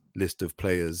 10 list of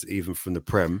players, even from the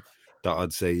Prem, that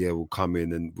I'd say, will come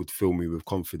in and would fill me with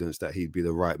confidence that he'd be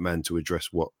the right man to address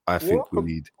what I think we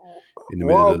need in the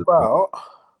middle of the park.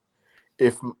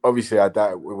 If, obviously, I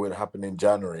doubt it would happen in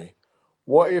January,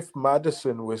 what if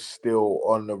Maddison was still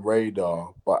on the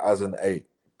radar, but as an 8?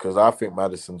 Because I think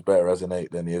Maddison's better as an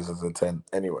 8 than he is as a 10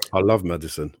 anyway. I love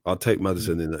Maddison. I'll take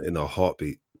Maddison in a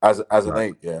heartbeat. As an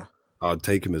 8, yeah. I'd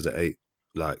take him as an 8.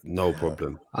 No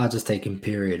problem. I'll just take him,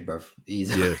 period, bro.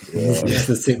 He's yeah. Just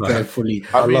to sit there fully.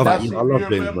 I love James I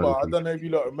don't know if you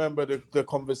lot remember the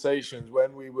conversations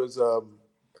when we was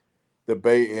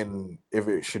debating if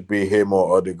it should be him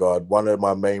or Ødegaard. One of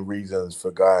my main reasons for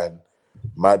going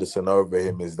Maddison over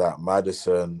him is that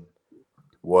Maddison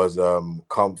was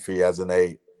comfy as an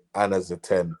 8 and as a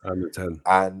 10. I'm a 10.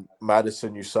 And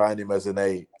Maddison, you sign him as an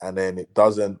 8, and then it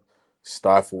doesn't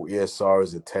stifle ESR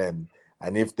as a 10.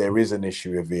 And if there is an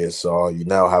issue with ESR, you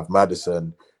now have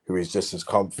Maddison, who is just as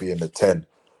comfy in the 10.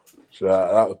 So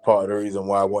that was part of the reason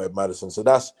why I wanted Maddison. So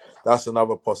that's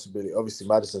another possibility. Obviously,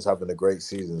 Maddison's having a great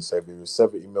season. So if he was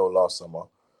 70 mil last summer,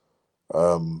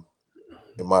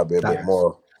 it might be a bit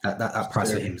more. That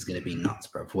price for him is going to be nuts,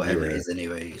 bro. Whatever it is,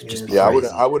 anyway. It's just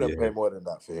I wouldn't pay more than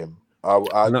that for him. I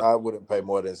wouldn't pay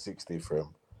more than 60 for him.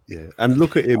 Yeah, and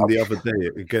look at him the other day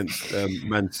against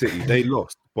Man City. They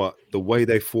lost, but the way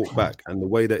they fought back and the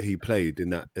way that he played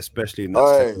in that, especially in that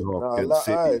second half against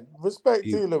City, respect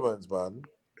Tielemans, man.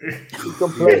 He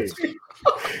can play,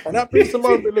 and that piece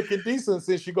Simone been looking decent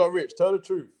since she got rich. Tell the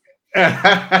truth.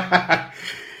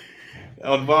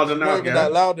 On bars and not even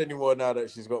that loud anymore now that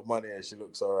she's got money and she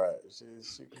looks all right.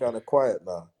 She's kind of quiet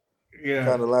now. Yeah,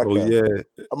 kind of like her. Yeah.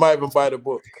 I might even buy the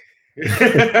book.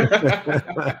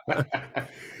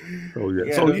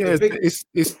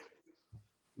 It's.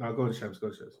 No, go on, Shams.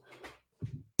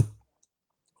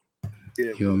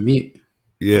 You're on mute.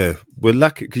 Yeah, we're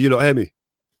lacking. Can you not hear me?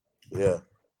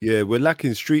 Yeah, we're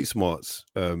lacking street smarts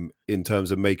in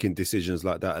terms of making decisions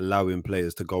like that, allowing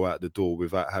players to go out the door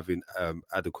without having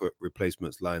adequate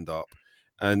replacements lined up.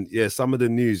 And yeah, some of the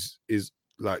news is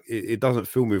like it doesn't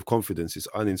fill me with confidence. It's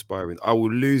uninspiring. I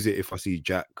will lose it if I see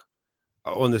Jack.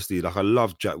 Honestly, like I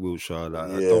love Jack Wilshere. Like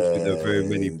I don't think there are very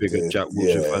many bigger Jack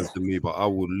Wilshere fans than me, but I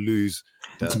will lose.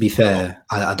 To be fair,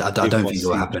 I don't think it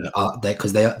will happen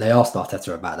because they asked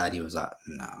Arteta about that. He was like,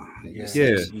 "No." You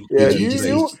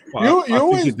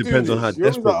always it depends on how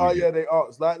desperate. Like, yeah, they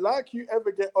ask. Like you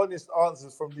ever get honest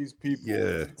answers from these people?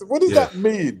 Yeah. What does that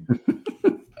mean?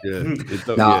 I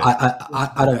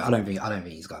don't think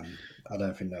he's gone. I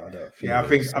don't think that. I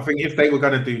think if they were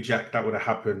going to do Jack, that would have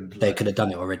happened. They could have done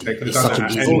it already. It's such an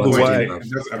easy one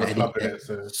to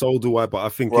do. So do I, but I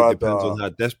think it depends on how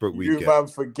desperate we get. You man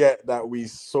forget that we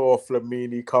saw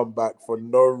Flamini come back for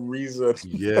no reason.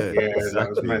 Yeah, exactly. That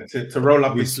was meant to roll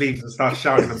up his sleeves and start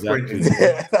shouting and pointing.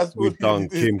 Yeah, that's we've done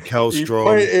Kim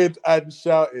Kallstrom. He pointed and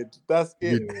shouted. That's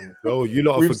it. You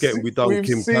lot are forgetting we done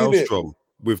Kim Kallstrom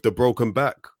with the broken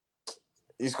back.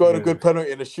 He's got a good penalty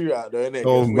in the shootout, though, isn't it?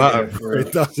 Don't matter, bro.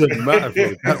 It doesn't matter,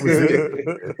 bro.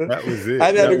 That was it.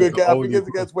 And he had a good game. I think it's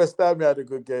against West Ham. He had a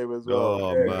good game as well.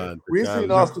 Oh man, we've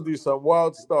seen Arsenal do some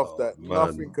wild stuff that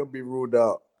nothing can be ruled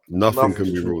out. Nothing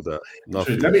can be ruled out.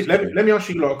 Nothing. Let me ask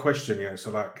you a question. Yeah.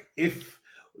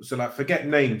 So forget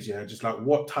names. Yeah. Just like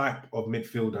what type of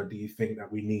midfielder do you think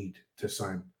that we need to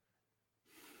sign?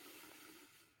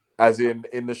 As in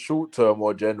the short term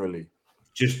or generally?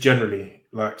 Just generally,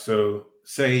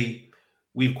 say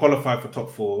we've qualified for top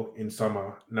 4 in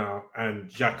summer now, and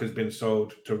Jack has been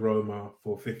sold to Roma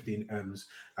for 15 M's,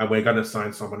 and we're going to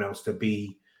sign someone else to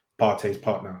be Partey's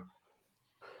partner.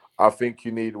 I think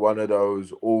you need one of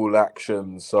those all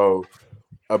actions, so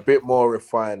a bit more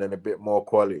refined and a bit more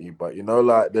quality. But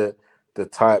like the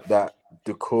type that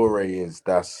Decore is,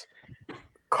 that's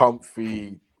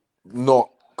comfy, not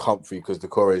comfy because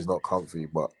Decore is not comfy,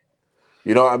 but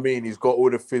you know what I mean? He's got all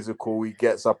the physical, he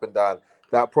gets up and down.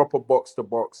 That proper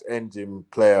box-to-box engine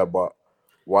player, but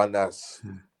one that's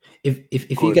if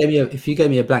you gave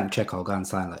me a blank check, I'll go and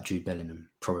sign like Jude Bellingham.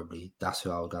 Probably that's who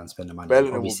I'll go and spend the money.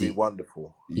 Bellingham will be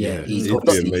wonderful. Yeah, he's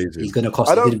amazing. He's going to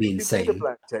cost. He's going to be insane. Need a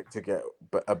blank check to get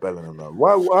a Bellingham though.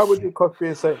 Why would it cost be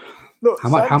insane? Look, how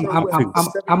much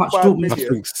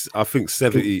Dortmund? I think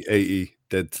 70, 80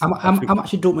 dead. How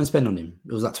much did Dortmund spend on him?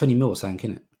 It was like 20 mil or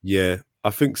something, innit? Yeah. I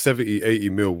think 70, 80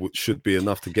 mil should be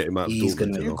enough to get him out of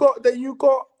Dortmund. You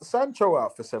got Sancho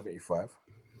out for 75.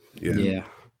 Yeah.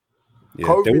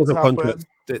 COVID's happened.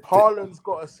 Haaland's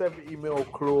got a 70 mil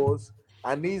clause,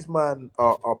 and these men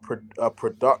are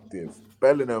productive.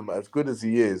 Bellingham, as good as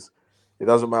he is, it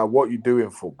doesn't matter what you do in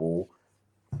football,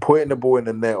 putting the ball in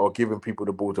the net or giving people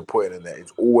the ball to put in the net,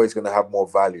 it's always going to have more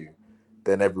value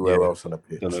than everywhere else on the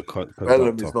pitch.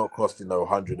 Bellingham is not costing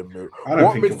 100 mil.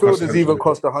 What midfielders even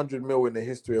cost 100 mil in the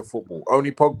history of football?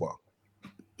 Only Pogba.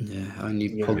 Yeah, only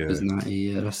Pogba's 90.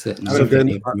 Yeah, that's it. So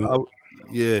then,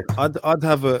 I'd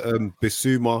have a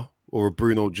Bissouma or a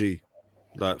Bruno G.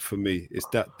 Like for me, it's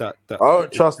that. I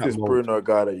don't trust this Bruno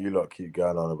guy that you lot keep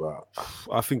going on about.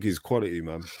 I think he's quality,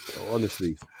 man.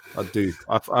 Honestly, I do.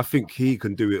 I think he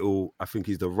can do it all. I think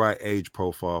he's the right age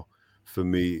profile. For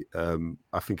me,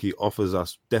 I think he offers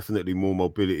us definitely more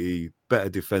mobility, better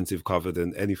defensive cover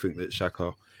than anything that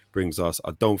Xhaka brings us.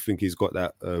 I don't think he's got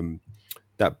that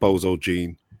that bozo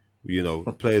gene. You know,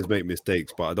 players make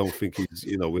mistakes, but I don't think he's,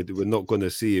 you know, we're not going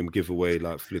to see him give away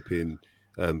like flipping,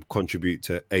 contribute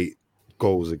to 8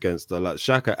 goals against us. Like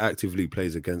Xhaka actively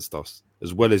plays against us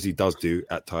as well as he does do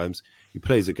at times. He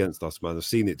plays against us, man. I've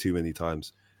seen it too many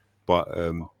times, but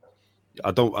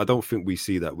I don't think we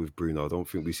see that with Bruno. I don't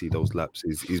think we see those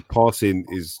lapses. His passing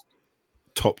is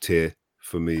top tier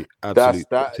for me. Absolute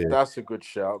top tier. That's a good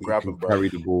shout. Grab and carry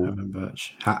the ball.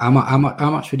 Gravenberch. How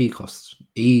much would he cost?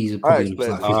 He's probably like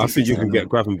 50, I think you can get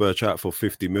Gravenberch out for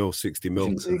 50 mil, 60 mil.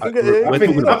 I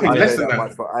think less than that.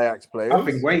 Much for Ajax players. I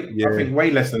think way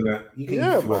less than that. You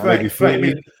can maybe 30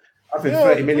 million. I think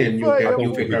 30 million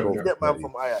you'll get man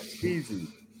from Ajax easy.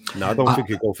 No, I don't think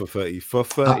he'll go for 30. For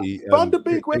 30, Van der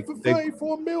Beek went for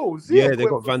 34 mils. Yeah, they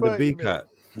got Van der Beek at.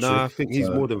 No, I think he's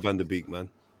more than Van der Beek, man.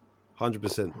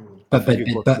 100%.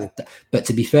 But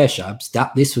to be fair, Shabs,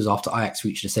 this was after Ajax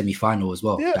reached the semi-final as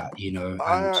well. Yeah. That, you know,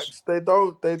 Ajax they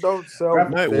don't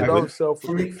sell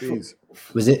for big fees.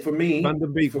 Was it for me? Van der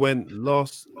Beek went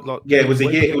last. Yeah, it was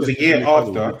a year. It was a year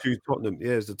after. To Tottenham.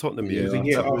 Yeah, it was the Tottenham year. It was a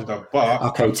year after. But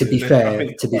okay, to be fair,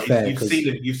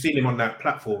 you've seen him on that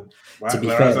platform. Right? To be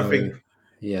fair, I think.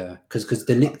 Yeah, because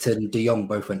De Ligt and De Jong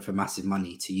both went for massive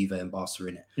money to Juve and Barca,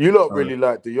 innit? You lot really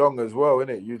like De Jong as well,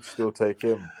 innit? You'd still take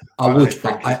him. I would,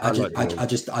 but I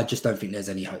just don't think there's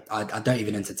any hope. I don't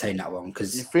even entertain that one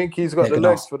because you think he's got the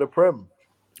legs for the Prem.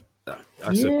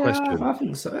 That's a question. I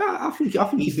think so. I think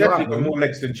he's definitely got more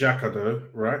legs than Xhaka, though,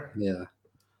 right?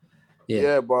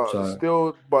 Yeah,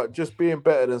 but just being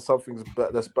better than something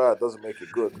that's bad doesn't make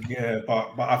it good. Yeah,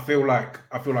 but I feel like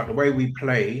the way we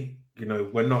play. You know,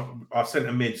 we're not our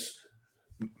centre mids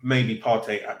maybe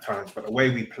partake at times, but the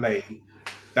way we play,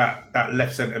 that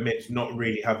left centre mid's not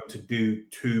really having to do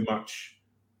too much.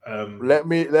 Let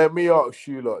me ask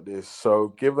you like this. So,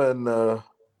 given the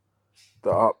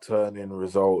upturn in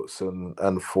results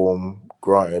and form,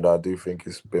 granted, I do think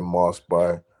it's been masked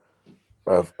by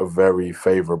a very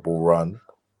favourable run.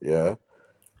 Yeah,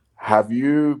 have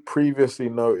you previously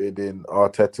noted in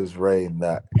Arteta's reign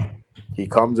that he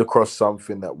comes across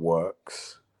something that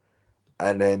works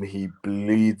and then he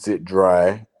bleeds it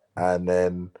dry, and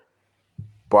then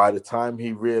by the time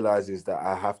he realizes that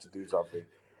I have to do something,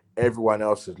 everyone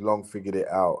else has long figured it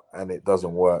out and it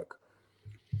doesn't work?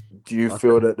 Do you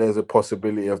feel that there's a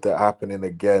possibility of that happening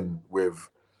again with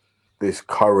this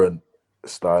current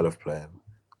style of playing?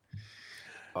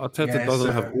 Arteta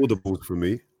doesn't have audibles for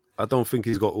me. I don't think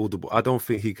he's got audible. I don't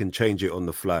think he can change it on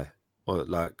the fly. Or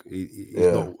like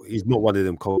he's not one of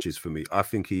them coaches for me. I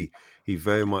think he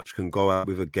very much can go out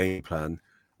with a game plan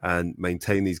and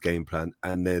maintain his game plan,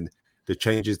 and then the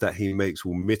changes that he makes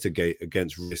will mitigate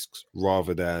against risks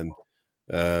rather than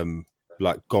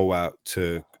like go out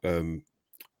to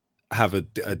have a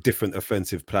different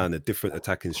offensive plan, a different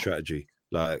attacking strategy.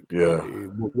 Like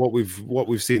what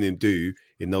we've seen him do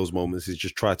in those moments is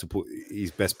just try to put his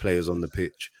best players on the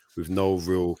pitch with no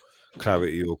real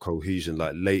clarity or cohesion.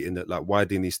 Like late in it, like why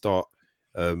didn't he start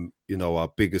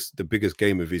the biggest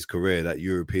game of his career, that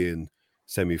European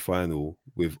semi-final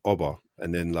with Oba,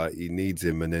 and then like he needs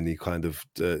him, and then he kind of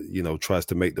tries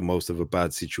to make the most of a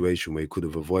bad situation where he could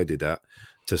have avoided that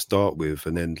to start with,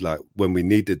 and then like when we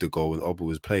needed the goal and Oba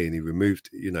was playing,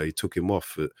 he took him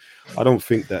off. I don't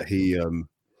think that he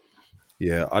he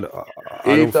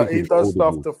does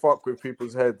stuff to fuck with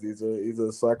people's heads. He's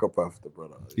a psychopath, the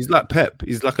brother. He's like Pep.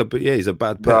 He's like he's a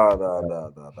bad Pep.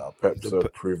 No. Pep's a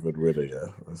proven winner, yeah.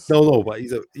 No, but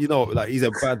he's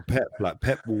a bad Pep. Like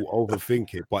Pep will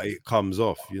overthink it, but it comes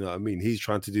off. You know what I mean? He's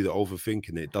trying to do the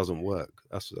overthinking, it doesn't work.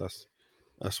 That's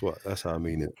how I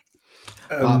mean it.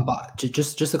 But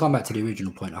just to come back to the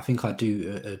original point, I think I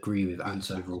do agree with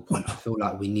Ant's overall point. I feel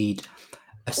like we need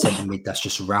a centre mid that's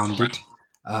just rounded.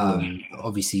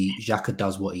 Obviously Xhaka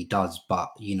does what he does, but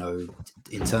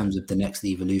in terms of the next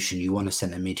evolution, you want a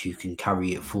centre mid who can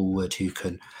carry it forward, who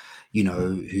can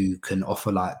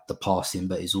offer like the passing,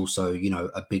 but is also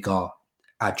a bigger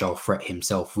agile threat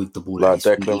himself with the ball, like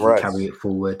Declan Rice. Carry it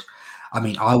forward. I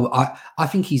mean, I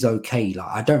think he's okay. Like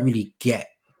I don't really get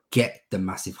the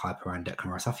massive hype around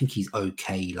Declan Rice. I think he's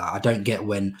okay. Like I don't get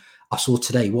when I saw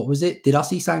today, what was it? Did I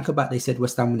see something about they said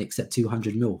West Ham would accept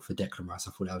 200 mil for Declan Rice?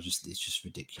 I thought it's just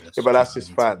ridiculous. Yeah, but that's his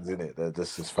fans, isn't it? They're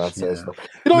just his fans.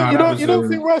 Yeah. You don't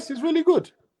think Rice is really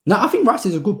good? No, I think Rice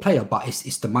is a good player, but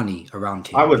it's the money around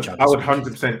him. I would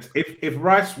 100%. If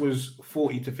Rice was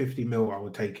 40 to 50 mil, I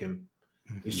would take him.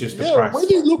 It's just the price. When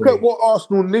you look at what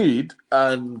Arsenal need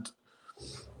and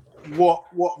what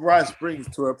Rice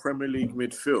brings to a Premier League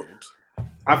midfield,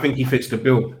 I think he fits the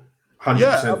bill. 100%.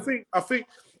 Yeah, I think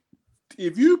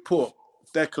if you put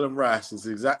Declan Rice as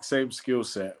the exact same skill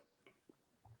set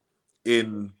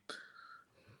in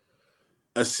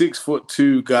a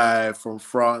 6'2" guy from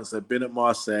France that been at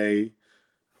Marseille,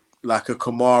 like a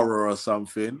Kamara or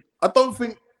something, I don't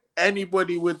think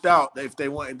anybody would doubt that if they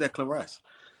wanted Declan Rice.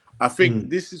 I think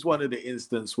this is one of the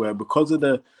instances where, because of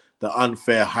the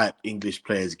unfair hype English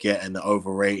players get and the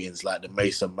overratings like the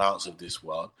Mason Mounts of this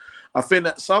world, I think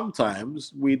that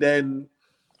sometimes we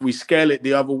scale it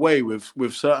the other way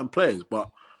with certain players. But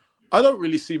I don't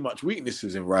really see much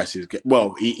weaknesses in Rice's game.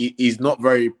 Well, he's not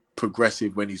very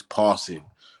progressive when he's passing,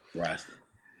 Rice.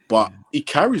 But he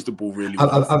carries the ball really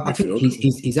well. I think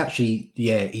he's actually,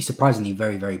 he's surprisingly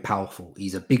very, very powerful.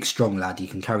 He's a big, strong lad. He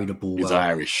can carry the ball well. He's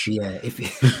Irish. Yeah.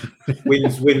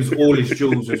 wins all his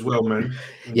duels as well, man.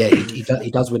 Yeah,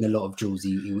 he does win a lot of duels.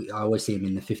 I always see him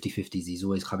in the 50-50s. He's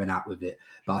always coming out with it.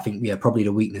 But I think, probably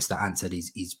the weakness that Ant said is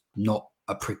he's not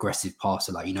a progressive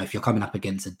passer. Like, if you're coming up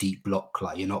against a deep block,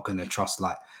 like, you're not going to trust,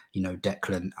 like,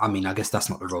 Declan. I mean, I guess that's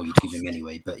not the role you'd give him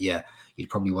anyway. But yeah, you'd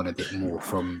probably want a bit more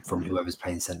from whoever's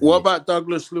playing centre. What about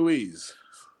Douglas Luiz?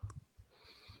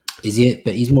 Is he?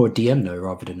 But he's more a DM though,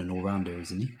 rather than an all-rounder,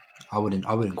 isn't he? I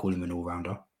wouldn't call him an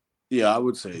all-rounder. Yeah, I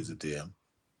would say he's a DM.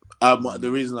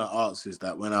 The reason I asked is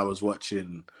that when I was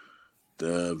watching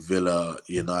the Villa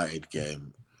United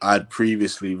game, I'd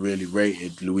previously really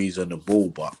rated Luiz on the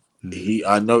ball, but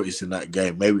I noticed in that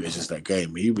game, maybe it was just that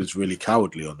game, he was really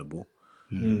cowardly on the ball.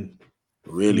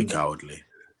 Really cowardly.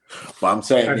 But I'm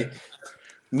saying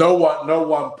no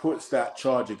one puts that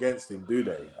charge against him, do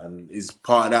they? And is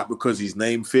part of that because his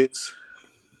name fits?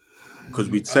 Because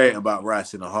we'd say it about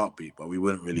Rice in a heartbeat, but we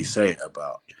wouldn't really say it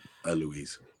about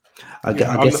Luiz. I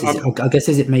guess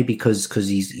is it maybe because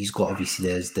he's got, obviously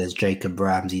there's Jacob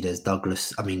Ramsey, there's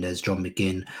Douglas, there's John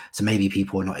McGinn, so maybe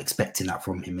people are not expecting that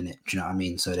from him, innit? Do you know what I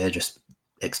mean? So they're just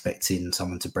expecting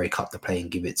someone to break up the play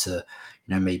and give it to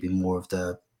maybe more of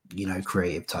the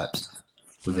creative types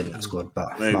within that squad,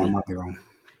 but I might be wrong.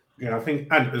 Yeah, I think,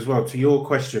 and as well to your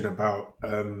question about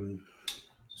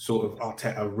sort of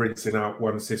Arteta rinsing out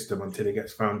one system until it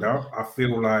gets found out, I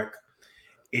feel like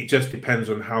it just depends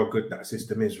on how good that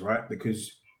system is, right?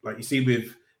 Because, like you see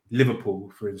with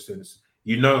Liverpool, for instance,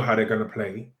 how they're going to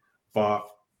play, but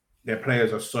their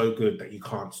players are so good that you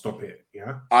can't stop it.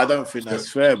 Yeah, I don't think that's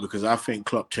fair, because I think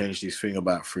Klopp changed his thing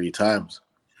about 3 times.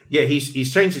 Yeah,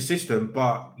 he's changed the system,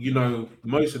 but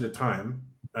most of the time,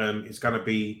 it's going to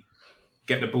be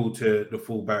get the ball to the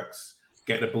fullbacks,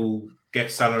 get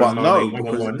Salah. But no,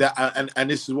 because and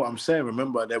this is what I'm saying.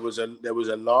 Remember, there was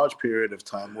a large period of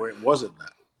time where it wasn't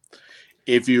that.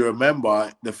 If you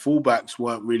remember, the fullbacks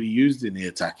weren't really used in the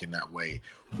attack in that way.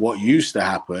 What used to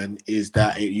happen is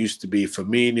that it used to be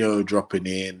Firmino dropping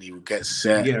in, he would get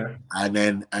set, and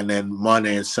then Mane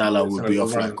and Salah would be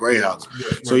off like greyhounds.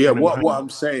 So what I'm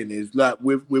saying is, like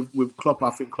with Klopp, I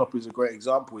think Klopp is a great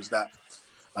example. Is that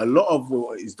a lot of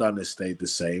what he's done has stayed the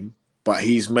same, but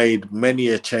he's made many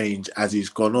a change as he's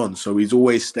gone on. So he's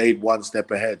always stayed one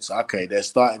step ahead. So okay, they're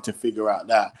starting to figure out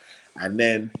that. And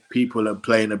then people are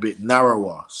playing a bit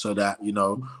narrower so that,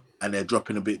 and they're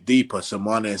dropping a bit deeper. So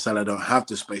Mane and Salah don't have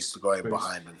the space to go in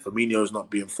behind, and Firmino's not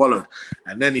being followed.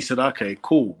 And then he said, okay,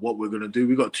 cool. What we're going to do,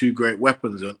 we've got 2 great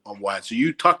weapons on wide. So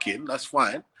you tuck in, that's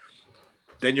fine.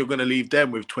 Then you're going to leave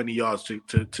them with 20 yards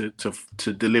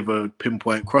to deliver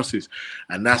pinpoint crosses.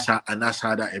 And that's how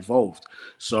that evolved.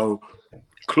 So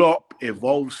Klopp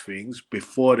evolves things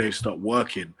before they start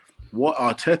working. What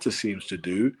Arteta seems to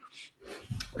do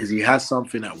is he has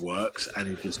something that works and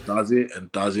he just does it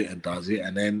and does it and does it.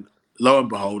 And then lo and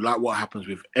behold, like what happens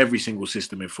with every single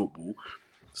system in football,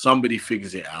 somebody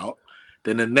figures it out.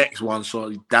 Then the next one,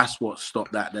 so that's what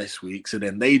stopped that this week. So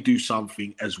then they do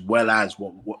something as well as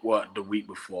what worked the week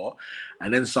before.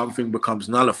 And then something becomes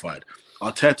nullified.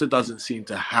 Arteta doesn't seem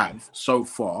to have, so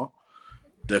far,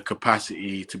 the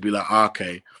capacity to be like,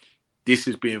 okay, this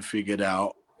is being figured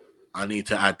out. I need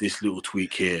to add this little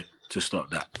tweak here to stop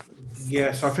that.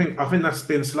 Yes, I think that's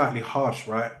been slightly harsh,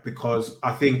 right? Because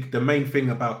I think the main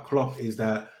thing about Klopp is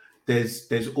that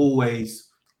there's always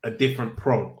a different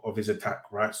prong of his attack,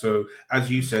 right? So as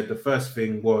you said, the first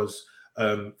thing was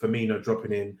Firmino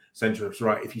dropping in centre,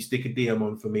 right? If you stick a DM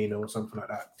on Firmino or something like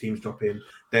that, teams drop in,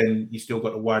 then you still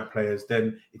got the wide players.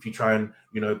 Then if you try and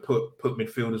put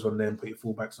midfielders on them, put your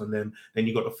fullbacks on them, then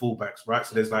you got the fullbacks, right?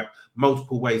 So there's like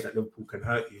multiple ways that Liverpool can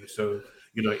hurt you. So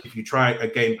if you try a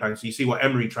game plan, so you see what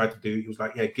Emery tried to do. He was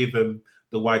like, give them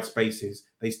the wide spaces.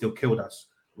 They still killed us,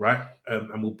 right?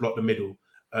 And we'll block the middle.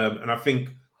 And I think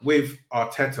with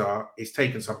Arteta, it's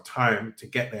taken some time to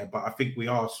get there, but I think we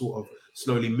are sort of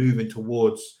slowly moving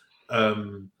towards, sort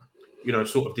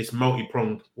of this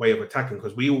multi-pronged way of attacking,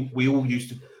 because we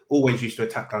always used to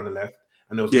attack down the left,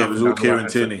 and there was it was all Kieran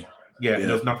Tierney. and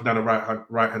there was nothing down the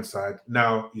right hand side.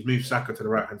 Now he's moved Saka to the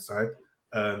right hand side,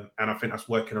 and I think that's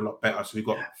working a lot better. So we've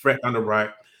got Fred down the right,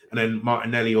 and then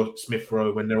Martinelli or Smith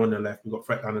Rowe when they're on the left. We've got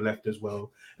Fred down the left as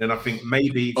well. And I think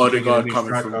maybe Odegaard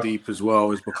coming from deep as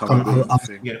well is becoming a big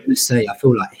thing. Yeah, I say I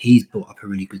feel like he's built up a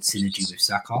really good synergy with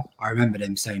Saka. I remember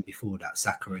them saying before that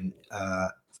Saka and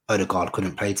Odegaard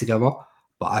couldn't play together,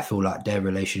 but I feel like their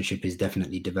relationship is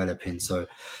definitely developing. So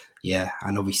yeah,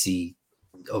 and obviously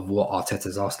of what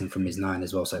Arteta's asking from his 9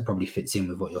 as well, so it probably fits in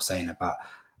with what you're saying about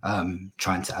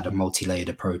trying to add a multi-layered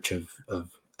approach of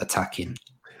attacking.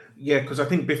 Yeah, because I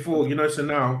think before,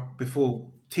 before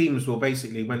teams will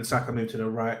basically, when Saka moved to the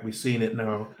right, we've seen it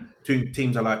now. Two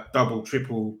teams are like double,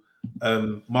 triple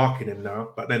marking him now.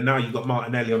 But then now you've got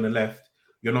Martinelli on the left.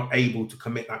 You're not able to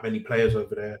commit that many players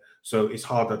over there. So it's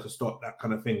harder to stop that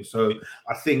kind of thing. So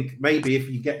I think maybe if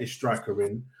you get this striker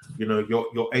in, you're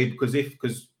able, because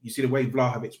you see the way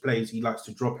Vlahovic plays, he likes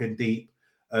to drop in deep,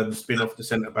 spin off the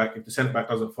centre-back. If the centre-back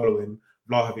doesn't follow him,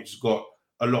 Vlahovic's got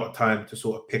a lot of time to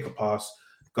sort of pick a pass,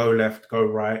 go left, go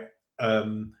right,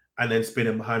 and then spin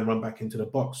him behind, run back into the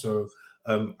box. So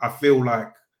I feel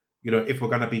like, if we're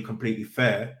going to be completely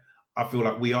fair, I feel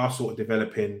like we are sort of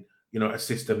developing, a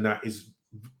system that is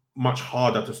much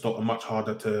harder to stop and much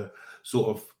harder to sort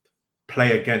of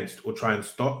play against or try and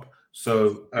stop.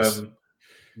 So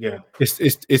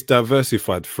it's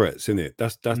diversified threats, isn't it?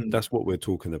 That's what we're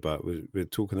talking about. We're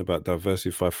talking about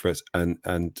diversified threats and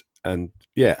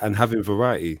having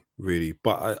variety, really.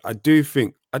 But I do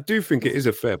think it is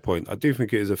a fair point. I do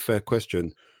think it is a fair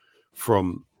question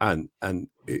from Ant, and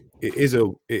it is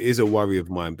a worry of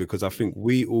mine, because I think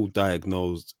we all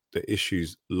diagnosed the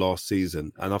issues last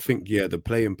season, and I think the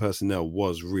playing personnel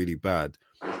was really bad,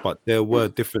 but there were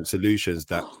different solutions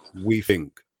that we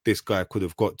think this guy could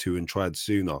have got to and tried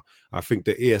sooner. I think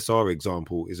the ESR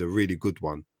example is a really good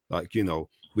one. Like,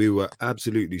 we were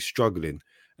absolutely struggling,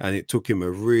 and it took him a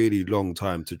really long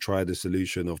time to try the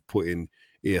solution of putting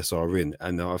ESR in,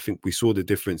 and I think we saw the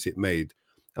difference it made,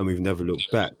 and we've never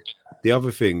looked back. The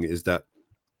other thing is that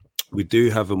we do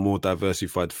have a more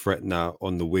diversified threat now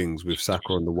on the wings, with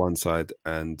Saka on the one side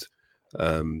and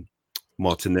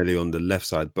Martinelli on the left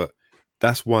side. But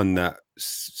that's one that,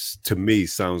 to me,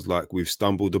 sounds like we've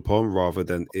stumbled upon rather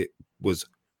than it was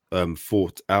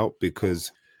thought out,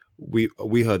 because we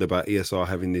heard about ESR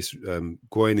having this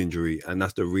groin injury, and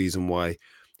that's the reason why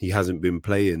he hasn't been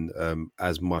playing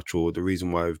as much, or the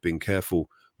reason why we've been careful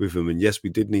with him. And yes, we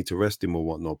did need to rest him or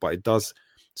whatnot, but it does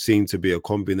seem to be a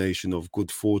combination of good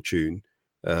fortune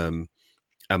and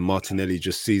Martinelli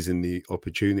just seizing the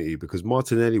opportunity, because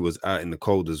Martinelli was out in the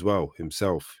cold as well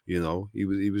himself. He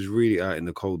was really out in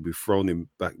the cold. We've thrown him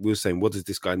back. We were saying, what does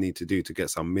this guy need to do to get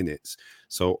some minutes?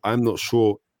 So I'm not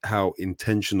sure how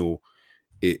intentional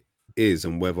it is,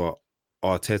 and whether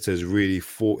Arteta has really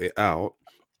thought it out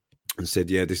and said,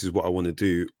 this is what I want to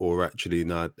do, or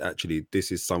actually this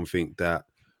is something that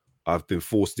I've been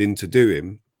forced into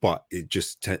doing, but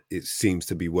it seems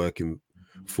to be working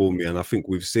for me. And I think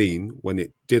we've seen when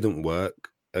it didn't work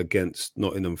against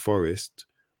Nottingham Forest,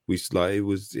 it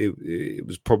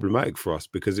was problematic for us,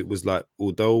 because it was like,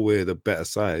 although we're the better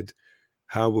side,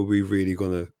 how were we really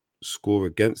going to score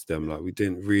against them? Like, we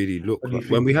didn't really look like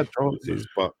when we had chances,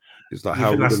 but it's like, how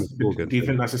are we going to score against them? Do you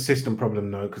think that's a system problem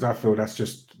though? Because I feel that's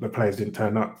just the players didn't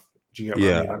turn up. Do you get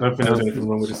what I mean? I don't think there's anything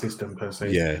wrong with the system per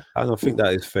se. Yeah, and I think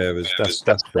that is fair. That's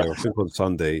fair. I think on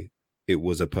Sunday it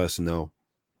was a personnel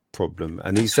problem,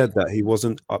 and he said that he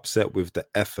wasn't upset with the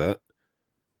effort.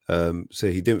 So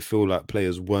he didn't feel like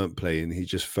players weren't playing. He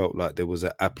just felt like there was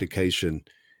an application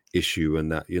issue, and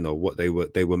that what they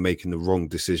were making the wrong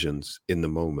decisions in the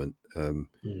moment. And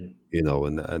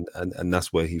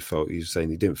that's where he was saying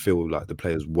he didn't feel like the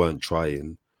players weren't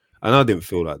trying. And I didn't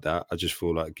feel like that. I just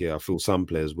feel like, I feel some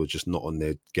players were just not on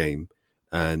their game.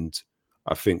 And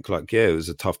I think, it was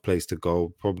a tough place to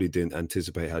go. Probably didn't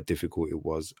anticipate how difficult it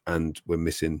was. And we're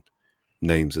missing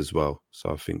names as well. So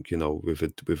I think, with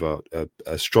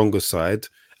a stronger side,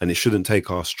 and it shouldn't take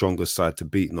our stronger side to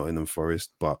beat Nottingham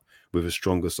Forest, but with a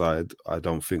stronger side, I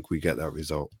don't think we get that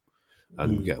result.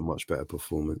 And we get a much better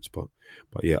performance. But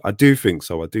yeah, I do think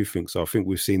so. I think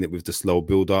we've seen it with the slow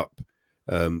build-up,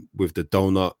 with the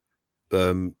donut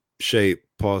shape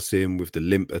passing, with the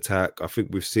limp attack. I think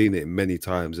we've seen it many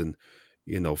times, and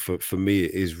for me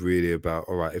it is really about,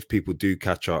 all right, if people do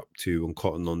catch up to and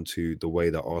cotton on to the way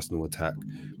that Arsenal attack,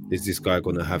 is this guy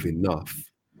going to have enough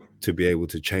to be able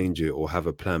to change it or have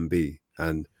a plan B?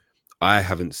 And I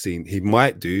haven't seen. He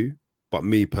might do, but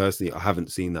me personally, I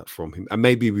haven't seen that from him. And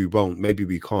maybe we won't, maybe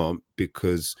we can't,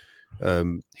 because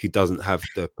he doesn't have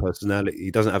the personality,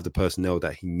 he doesn't have the personnel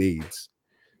that he needs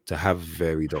to have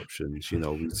varied options. You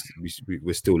know,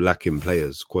 we're still lacking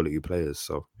players, quality players.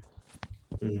 So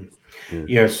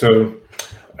yeah. So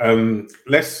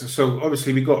so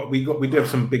obviously we do have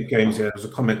some big games here. There's a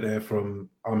comment there from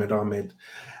Ahmed.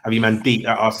 Have you man deep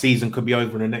that our season could be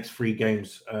over in the next 3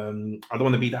 games? I don't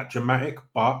want to be that dramatic,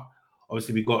 but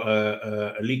obviously we've got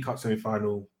a League Cup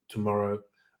semi-final tomorrow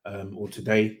or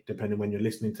today, depending when you're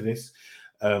listening to this.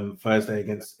 Thursday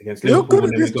against Liverpool. You're good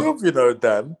at this job, you know,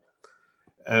 Dan.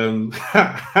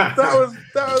 that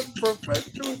was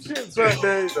professional shit right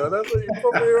there, you know. That's what you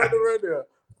probably around the radio.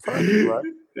 Funny,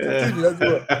 man. Continue, as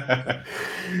well.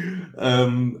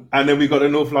 And then we got the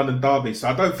North London derby. So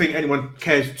I don't think anyone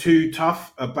cares too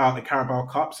tough about the Carabao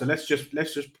Cup. So let's just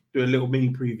do a little mini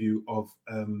preview of.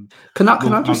 Can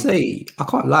I just say, I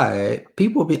can't lie.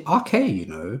 People be okay, you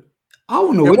know. I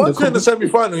want to win once you're in the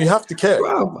semi-final, you have to care.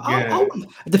 Bro,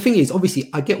 the thing is, obviously,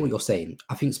 I get what you're saying.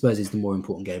 I think Spurs is the more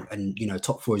important game, and you know,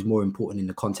 top 4 is more important in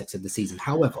the context of the season.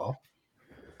 However,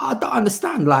 I don't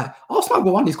understand. Like, Arsenal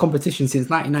haven't won this competition since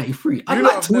 1993. I'd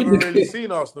like to win. You've never really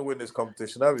seen Arsenal win this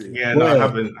competition, have you? Yeah, no, I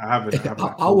haven't. I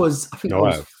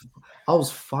was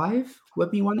 5 when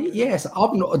we won it. Yes,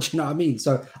 I'm not. Do you know what I mean?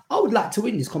 So I would like to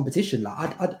win this competition.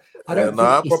 Like, I don't.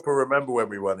 I proper remember when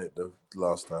we won it the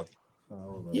last time.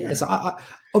 Yes, I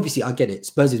obviously I get it.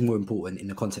 Spurs is more important in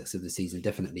the context of the season,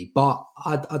 definitely. But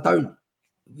I don't.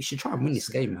 We should try and win this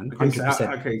game, man.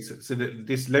 100%. Okay, so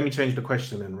this. Let me change the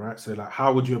question then, right? So, like,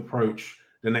 how would you approach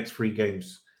the next 3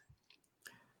 games,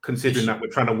 considering that we're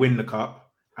trying to win the cup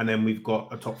and then we've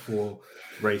got a top 4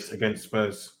 race against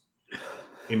Spurs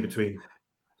in between?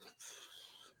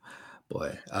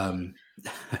 Boy,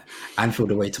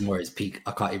 Anfield away tomorrow is peak.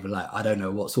 I can't even lie. I don't know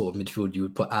what sort of midfield you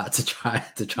would put out to try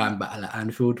and battle at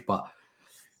Anfield, but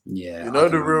yeah. You know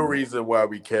the real reason why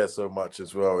we care so much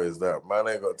as well is that man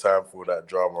ain't got time for that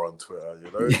drama on Twitter.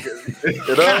 You know,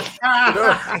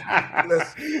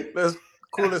 let's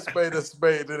call a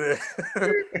spade, innit?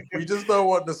 We just don't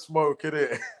want the smoke,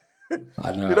 innit?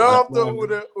 I know. You know, after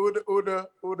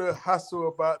all the hassle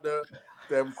about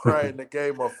them crying the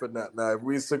game off and that. Now, if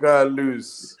we still gotta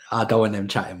lose, I don't want them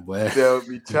chatting, boy. They'll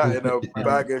be chatting a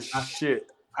bag of shit.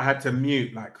 I had to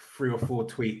mute like 3 or 4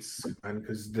 tweets, and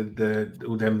because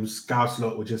all them Scouse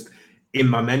lot were just in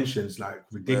my mentions, like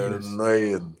ridiculous.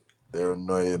 They're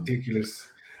annoying. Ridiculous.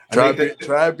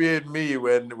 Try being me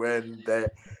when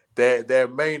their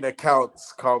main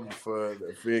accounts come for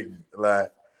the thing,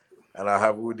 like. And I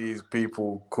have all these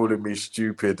people calling me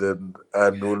stupid and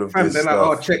all of this they're stuff.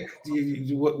 like, check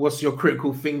what's your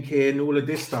critical thinking, all of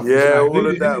this stuff. Yeah, all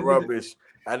of that rubbish.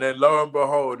 And then lo and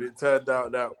behold, it turned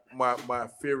out that my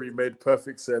theory made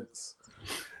perfect sense.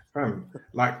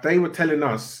 Like they were telling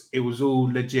us it was all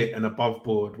legit and above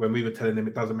board when we were telling them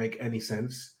it doesn't make any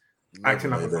sense,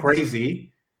 acting like we're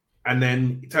crazy. And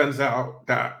then it turns out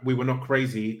that we were not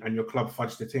crazy and your club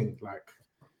fudged the thing. Like,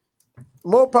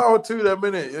 more power to them,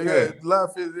 innit? Yeah.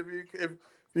 Life is if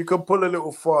you can pull a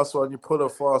little fast one, you pull a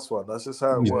fast one. That's just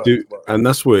how it works. And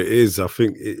that's what it is. I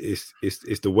think it's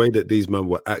the way that these men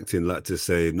were acting, like to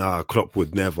say, "Nah, Klopp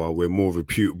would never. We're more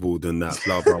reputable than that."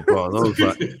 Blah blah blah. And I was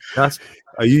like,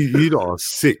 you lot are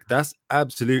sick. That's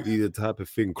absolutely the type of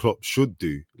thing Klopp should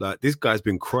do. Like, this guy's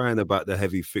been crying about the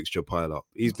heavy fixture pile up.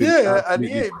 He's been and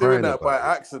he ain't doing that by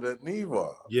accident neither.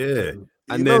 Yeah.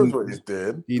 He knows what he's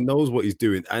doing. He knows what he's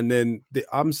doing. And then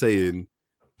I'm saying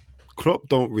Klopp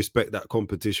don't respect that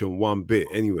competition one bit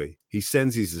anyway. He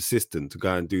sends his assistant to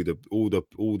go and do all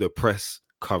the press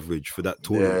coverage for that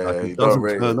tournament. Yeah, like, he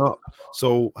doesn't turn up.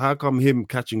 So how come him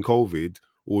catching COVID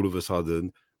all of a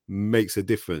sudden makes a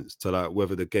difference to like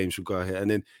whether the game should go ahead?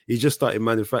 And then he just started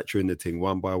manufacturing the thing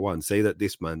one by one. Say that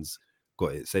this man's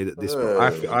got it. Say that this one.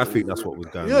 I think that's what was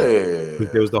going on. Yeah.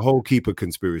 There was the whole keeper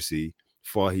conspiracy.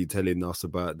 Fahy telling us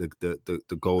about the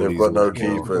goalies. They've got no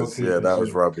keepers. Yeah, that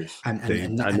was rubbish. And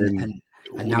all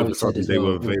now of a sudden they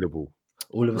were available.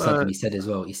 All of a sudden he said as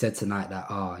well. He said tonight that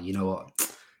you know what,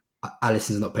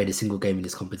 Alisson's not played a single game in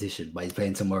this competition, but he's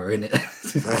playing tomorrow, innit?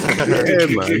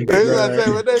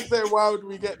 Man. When they say why would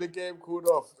we get the game called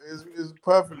off, it's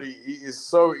perfectly. It's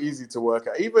so easy to work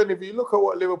out. Even if you look at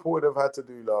what Liverpool would have had to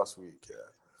do last week.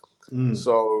 Yeah.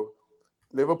 So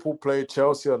Liverpool played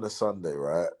Chelsea on the Sunday,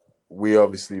 right? We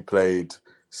obviously played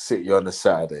City on the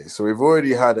Saturday. So we've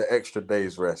already had an extra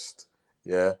day's rest.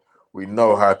 Yeah. We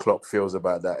know how Klopp feels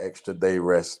about that extra day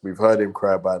rest. We've heard him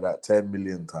cry about that 10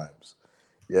 million times.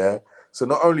 Yeah. So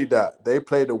not only that, they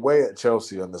played away at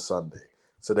Chelsea on the Sunday.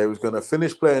 So they was going to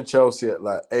finish playing Chelsea at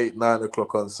like 8, 9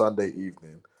 o'clock on Sunday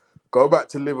evening. Go back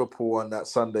to Liverpool on that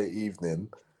Sunday evening.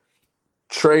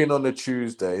 Train on the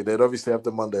Tuesday. They'd obviously have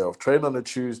the Monday off. Train on the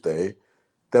Tuesday.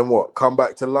 Then what? Come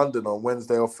back to London on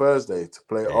Wednesday or Thursday to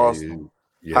play Arsenal.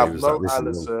 Have was no like,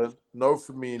 listen, Alisson, no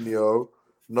Firmino,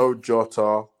 no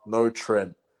Jota, no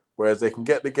Trent. Whereas they can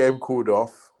get the game called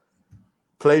off,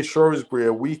 play Shrewsbury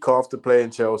a week after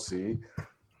playing Chelsea,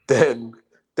 then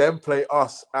play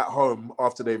us at home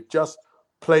after they've just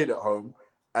played at home,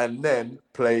 and then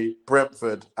play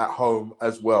Brentford at home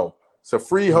as well. So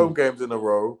 3 home games in a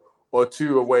row or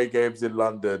 2 away games in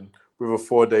London with a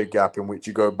 4-day gap in which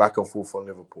you go back and forth on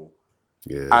Liverpool.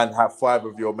 Yeah. And have 5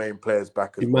 of your main players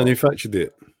back as He well. manufactured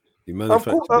it.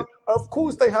 Of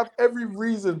course, they have every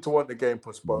reason to want the game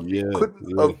postponed. Yeah, It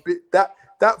couldn't have been,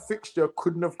 that fixture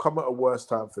couldn't have come at a worse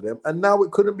time for them, and now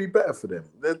it couldn't be better for them.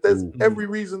 There's every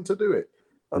reason to do it.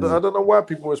 I don't know why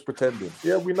people was pretending.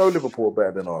 Yeah, we know Liverpool are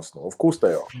better than Arsenal. Of course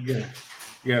they are.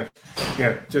 Yeah.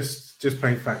 Just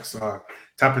plain facts.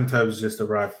 Tapping Toes just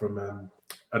arrived from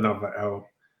another L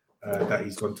that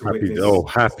he's gone to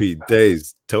witness. Happy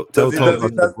days. Does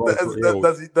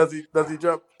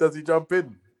he jump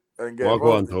in and get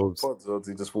involved? Or does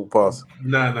he just walk past?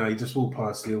 No, he just walked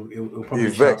past. He'll probably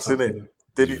he's vexed, isn't it?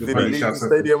 Did he leave the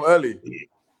stadium early?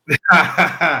 No,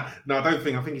 I don't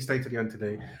think. I think he stayed to the end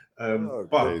today.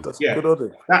 But that's yeah, good on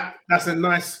him. That's a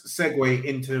nice segue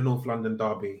into the North London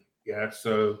derby. Yeah.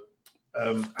 So,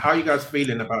 how are you guys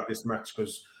feeling about this match?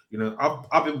 Because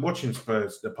I've been watching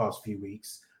Spurs the past few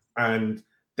weeks, and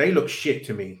they look shit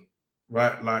to me,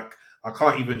 right? Like I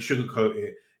can't even sugarcoat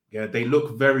it. Yeah, they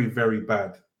look very, very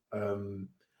bad.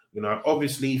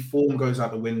 Obviously form goes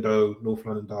out the window. North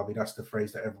London derby, that's the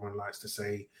phrase that everyone likes to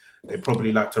say. They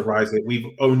probably like to rise it. We've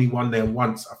only won there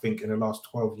once, I think, in the last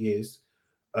 12 years.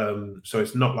 So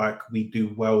it's not like we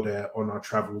do well there on our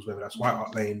travels, whether that's White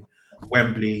Hart Lane,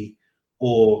 Wembley,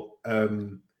 or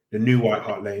the new White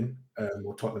Hart Lane,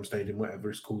 or Tottenham Stadium, whatever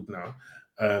it's called now,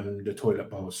 the toilet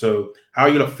bowl. So how are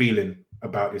you lot feeling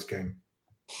about this game?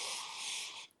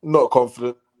 Not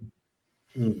confident.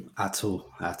 At all.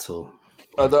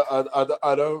 I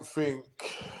don't think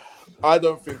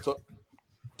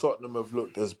Tottenham have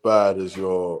looked as bad as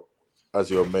you're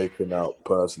making out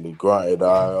personally. Granted,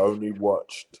 I only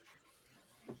watched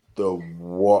the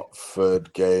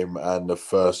Watford game and the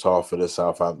first half of the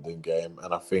Southampton game,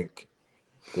 and I think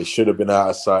they should have been out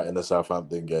of sight in the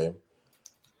Southampton game.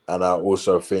 And I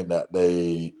also think that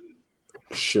they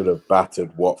should have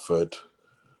battered Watford.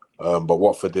 But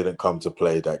Watford didn't come to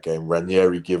play that game.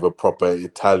 Ranieri gave a proper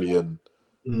Italian,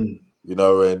 and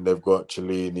they've got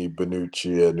Cellini,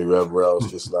 Bonucci, and whoever else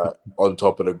just like on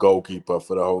top of the goalkeeper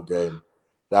for the whole game.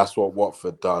 That's what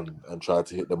Watford done and tried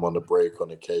to hit them on the break on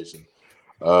occasion.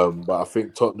 But I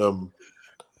think Tottenham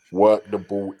worked the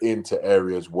ball into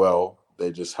areas well.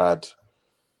 They just had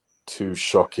 2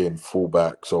 shocking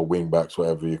fullbacks or wingbacks,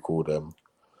 whatever you call them.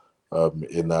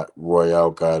 In that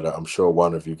Royale guy that I'm sure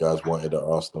one of you guys wanted at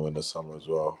Arsenal in the summer as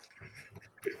well.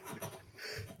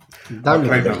 I'll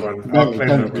claim that one. I'll claim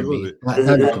that one. It wasn't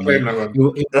me. I'll claim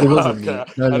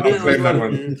that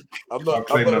one. I'm not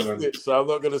going to snitch, so I'm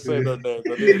not going to say no names.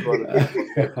 I didn't want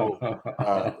to. Cool.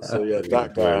 So yeah,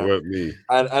 that guy. Weren't me.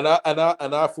 And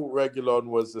I thought Reguilon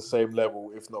was the same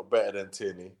level, if not better than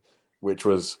Tierney, which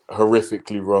was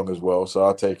horrifically wrong as well. So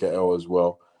I'll take an L as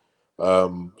well.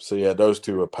 So yeah, those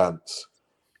 2 are pants.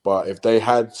 But if they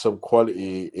had some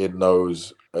quality in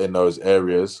those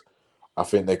areas, I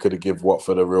think they could have given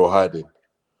Watford a real hiding.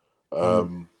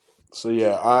 So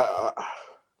yeah,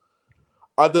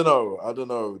 I don't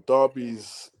know.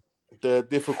 Derbies, they're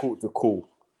difficult to call.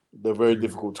 They're very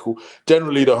difficult to call.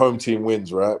 Generally, the home team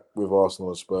wins, right? With Arsenal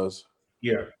and Spurs.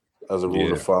 Yeah. As a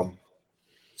rule of thumb.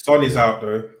 Son is out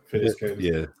though for this game.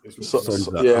 Yeah.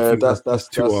 That's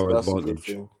to our that's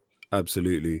advantage.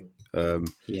 Absolutely. Yeah,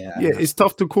 it's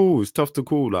tough to call.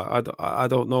 Like I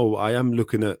don't know. I am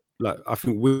looking at I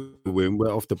think we'll win.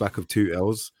 We're off the back of 2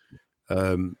 L's.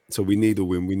 So we need a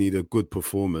win. We need a good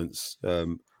performance.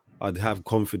 I'd have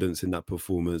confidence in that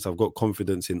performance. I've got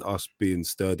confidence in us being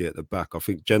sturdy at the back. I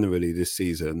think generally this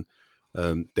season,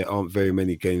 there aren't very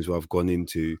many games where I've gone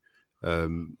into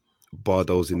bar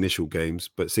those initial games.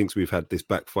 But since we've had this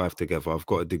back 5 together, I've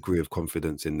got a degree of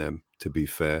confidence in them, to be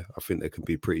fair. I think they can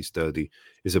be pretty sturdy.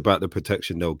 It's about the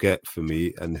protection they'll get for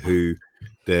me and who's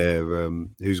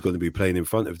going to be playing in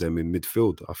front of them in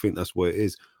midfield. I think that's what it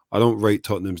is. I don't rate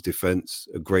Tottenham's defence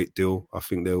a great deal. I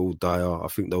think they're all dire. I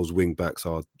think those wing backs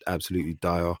are absolutely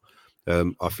dire.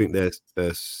 I think their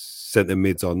centre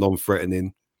mids are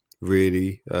non-threatening,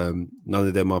 really. None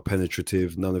of them are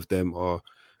penetrative. None of them are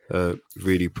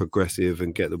really progressive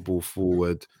and get the ball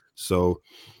forward. So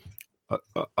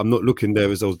I'm not looking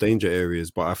there as those danger areas,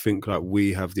 but I think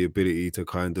we have the ability to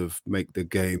kind of make the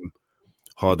game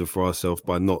harder for ourselves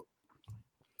by not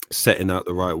setting out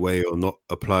the right way, or not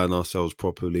applying ourselves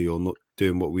properly, or not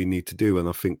doing what we need to do. And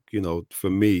I think, for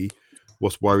me,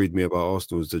 what's worried me about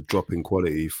Arsenal is the drop in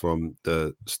quality from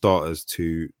the starters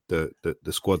to the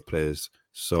squad players.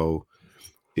 So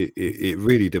it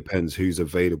really depends who's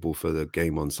available for the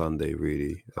game on Sunday,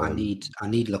 really. I need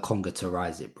Lokonga to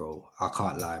rise it, bro. I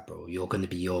can't lie, bro.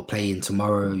 You're playing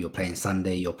tomorrow, you're playing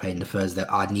Sunday, you're playing the Thursday.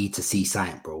 I need to see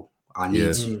something, bro. I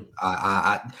need to.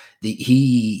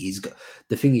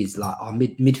 The thing is, like, our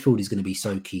midfield is going to be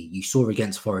so key. You saw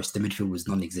against Forest, the midfield was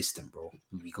non-existent, bro.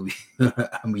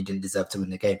 And we didn't deserve to win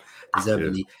the game.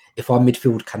 Deservedly. If our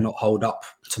midfield cannot hold up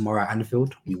tomorrow at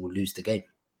Anfield, we will lose the game.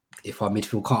 If our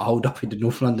midfield can't hold up in the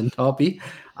North London derby,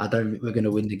 I don't think we're going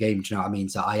to win the game. Do you know what I mean?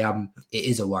 So it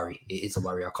is a worry. It is a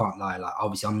worry. I can't lie. Like,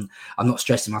 obviously, I'm not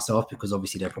stressing myself because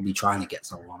obviously they're probably trying to get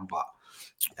someone, but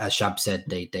as Shab said,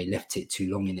 they left it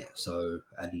too long in it. So,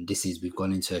 and we've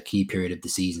gone into a key period of the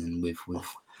season with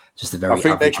just a very. I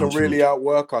think they can really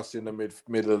outwork us in the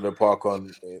middle of the park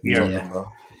on. Yeah.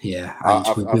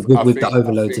 With the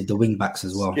overloads of the wing backs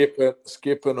as well.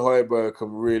 Skip and Højbjerg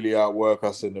can really outwork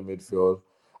us in the midfield.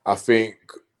 I think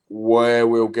where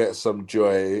we'll get some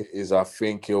joy is I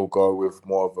think he'll go with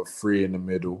more of a 3 in the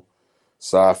middle.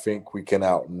 So I think we can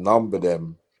outnumber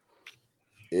them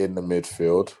in the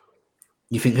midfield.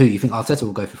 You think who? You think Arteta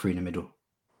will go for 3 in the middle?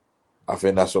 I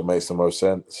think that's what makes the most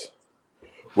sense.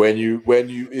 When you,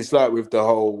 it's like with the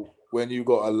whole, when you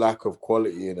got a lack of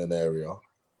quality in an area,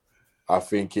 I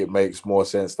think it makes more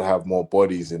sense to have more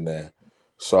bodies in there.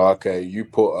 So, okay, you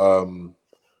put,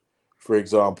 for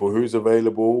example, who's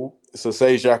available? So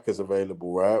say Xhaka's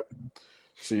available, right?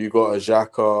 So you got a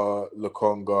Xhaka,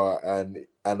 Lokonga, and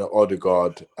an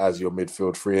Odegaard as your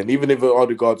midfield 3. And even if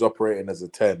Odegaard's operating as a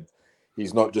 10,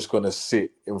 he's not just going to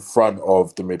sit in front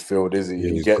of the midfield, is he?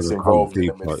 Yeah, he gets involved in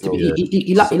the midfield.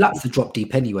 He likes to drop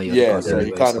deep anyway. So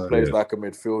he kind of plays like a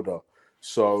midfielder.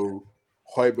 So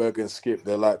Højbjerg and Skip,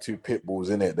 they're like 2 pit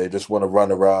bulls, innit? They just want to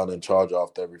run around and charge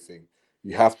after everything.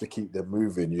 You have to keep them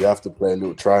moving. You have to play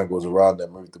little triangles around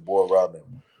them, move the ball around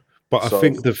them. But so I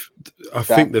think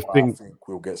the thing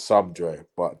we'll get some joy,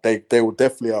 but they will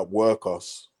definitely outwork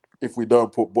us if we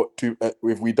don't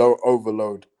if we don't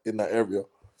overload in that area.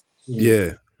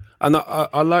 Yeah. And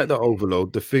I like the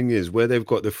overload. The thing is, where they've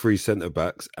got the 3 centre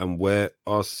backs and where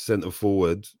our centre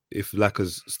forward, if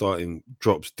Laka's starting,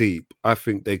 drops deep, I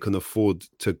think they can afford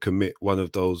to commit one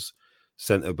of those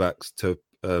centre backs to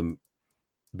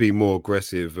be more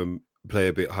aggressive and play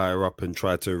a bit higher up and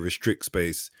try to restrict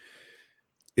space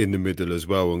in the middle as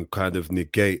well and kind of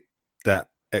negate that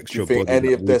extra. Do you think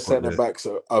any of their centre backs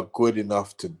are good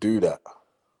enough to do that?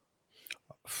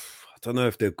 I don't know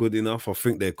if they're good enough. I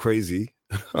think they're crazy.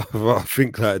 I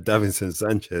think like Davinson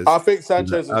Sanchez. I think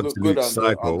Sanchez has looked good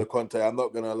under Conte. I'm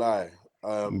not gonna lie.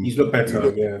 He's looked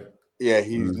better.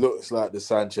 He looks like the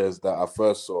Sanchez that I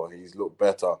first saw. He's looked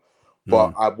better,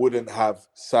 but I wouldn't have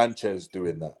Sanchez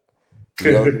doing that.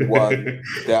 The only one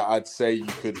that I'd say you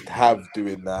could have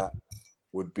doing that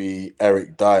would be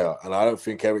Eric Dyer, and I don't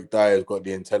think Eric Dyer's got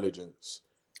the intelligence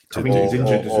I think he's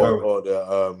injured as well, or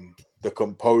the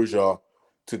composure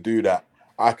to do that.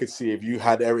 I could see if you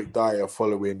had Eric Dyer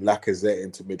following Lacazette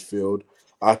into midfield,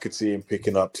 I could see him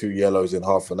picking up 2 yellows in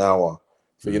half an hour.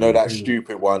 So that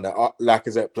stupid one that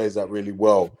Lacazette plays that really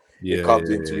well. It comes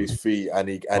into his feet and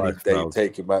they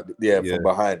take him back from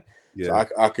behind. Yeah. So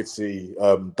I could see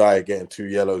Dyer getting 2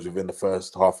 yellows within the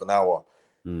first half an hour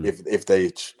if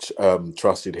they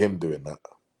trusted him doing that.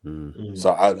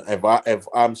 So if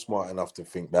I'm smart enough to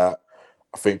think that,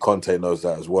 I think Conte knows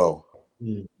that as well.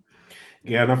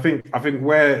 Yeah, and I think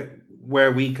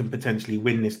where we can potentially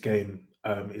win this game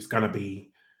is going to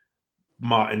be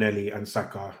Martinelli and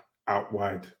Saka out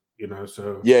wide.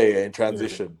 So in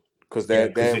transition because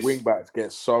their wing backs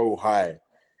get so high,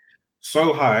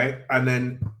 and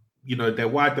then their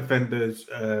wide defenders,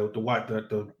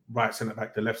 the right centre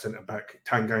back, the left centre back,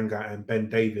 Tanganga and Ben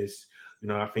Davies.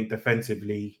 I think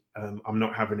defensively, I'm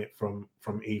not having it from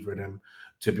either of them.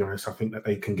 To be honest, I think that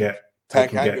they can get.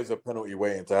 Tanganga's a penalty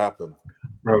waiting to happen.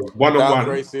 One on one.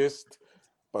 Racist,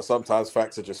 but sometimes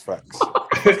facts are just facts.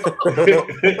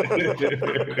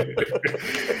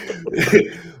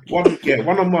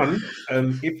 One on one.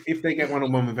 If they get one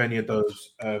on one with any of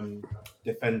those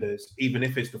defenders, even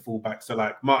if it's the fullback, so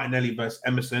like Martinelli versus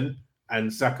Emerson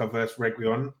and Saka versus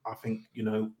Reguilon, I think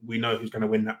we know who's going to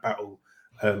win that battle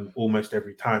almost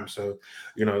every time. So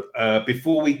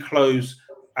before we close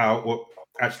out, or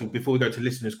actually before we go to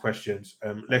listeners' questions,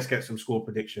 let's get some score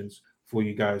predictions for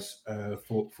you guys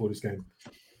for this game.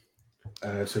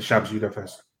 So Shabs, you go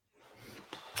first.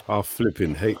 I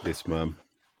flipping hate this, man.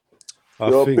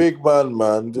 You're a big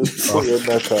man. Just put your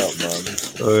neck out, man.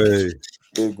 Hey,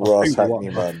 Big Ross Hackney,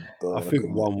 man. I think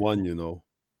 1-1, you know.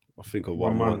 I think a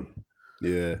 1-1.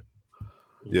 Yeah.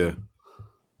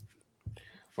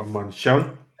 1-1.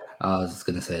 Sean? I was just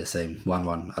gonna say the same.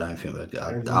 1-1. I don't think we're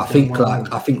good. I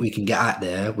think we can get out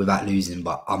there without losing,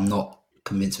 but I'm not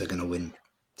convinced we're gonna win.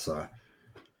 So,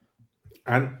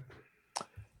 and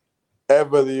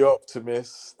ever the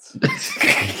optimist.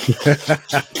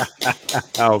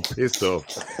 How pissed off.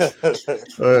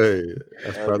 Hey,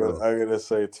 I'm gonna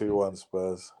say 2-1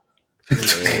 Spurs.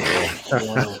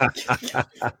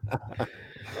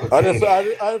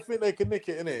 I think they can nick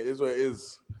it, innit? It is what it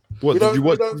is. What did you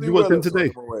watch? Did you watch them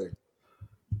today?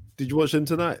 Did you watch them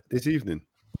tonight? This evening?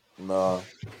 No.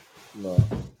 To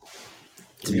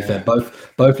be fair,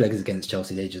 both legs against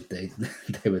Chelsea, they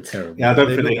were terrible. Yeah, I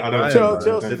don't think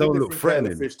Chelsea they don't look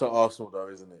threatening. Fish to Arsenal, though,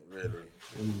 isn't it?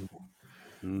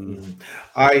 Really.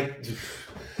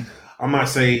 I might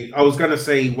say I was gonna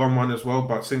say 1-1 as well,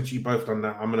 but since you both done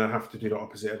that, I'm gonna have to do the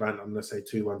opposite event. I'm gonna say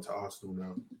 2-1 to Arsenal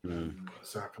now.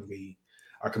 So I can be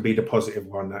the positive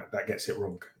one that gets it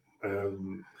wrong.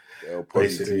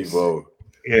 Positivo.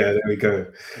 Yeah, there we go.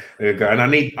 And I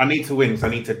need to win. So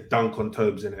I need to dunk on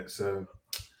Tobes in it. So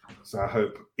I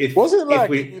hope. What's it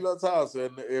like in your lot's house and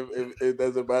if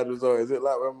there's a bad result? Is it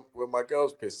like when my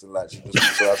girl's pissed and like she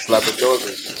just starts slamming doors?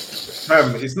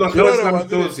 It's not slamming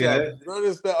doors, yeah. You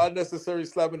notice that unnecessary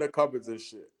slamming the cupboards and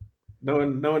shit. No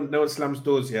one slams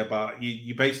doors here, but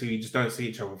you basically just don't see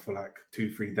each other for like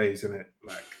 2-3 days, innit?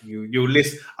 Like you'll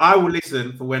listen. I will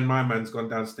listen for when my man's gone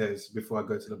downstairs before I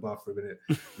go to the bathroom, innit?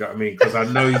 You know what I mean? Because I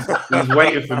know he's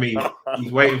waiting for me.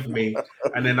 He's waiting for me.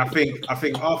 And then I think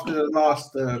after the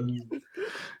last, after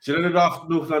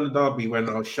North London derby when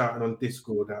I was shouting on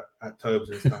Discord at Tobes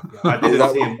and stuff, like, I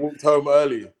didn't see him. Walked home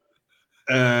early.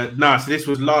 So this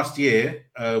was last year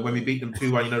when we beat them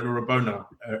 2-1, the Rabona.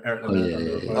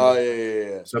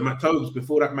 Yeah. So Matt Tobes,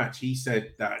 before that match, he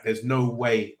said that there's no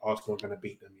way Arsenal are going to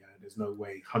beat them. Yeah, there's no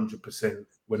way, 100%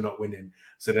 we're not winning.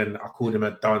 So then I called him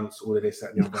a dunce, all of this,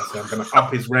 that, and the other. I said, I'm going to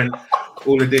up his rent,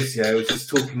 all of this. Yeah, it was just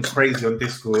talking crazy on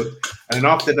Discord. And then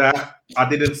after that, I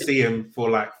didn't see him for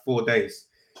like 4 days.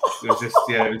 It was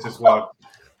just wild.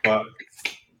 But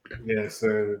yeah,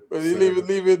 so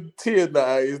leaving tea in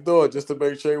that at his door just to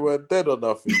make sure he weren't dead or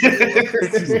nothing.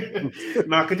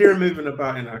 No, I could hear him moving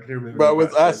about in. But I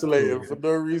was isolating for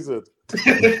no reason.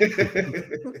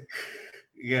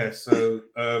 Yeah, so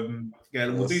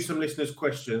we'll do some listeners'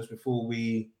 questions before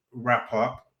we wrap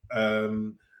up.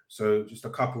 So just a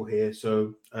couple here.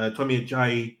 So Tommy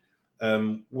Ajayi,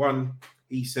 one,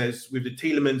 he says, with the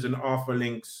Tielemans and Arthur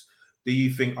links, do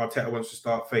you think Arteta wants to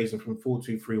start phasing from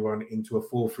 4-2-3-1 into a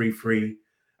 4-3-3?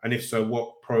 And if so,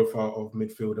 what profile of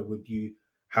midfielder would you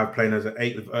have playing as an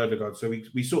 8 with Ødegaard? So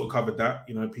we sort of covered that.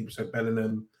 People said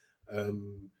Bellingham,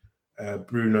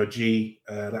 Bruno G,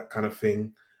 that kind of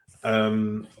thing.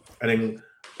 And then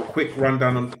quick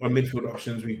rundown on midfield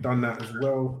options. We've done that as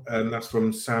well. That's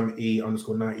from Sam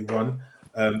E_91.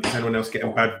 Is anyone else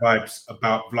getting bad vibes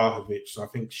about Vlahovic? So I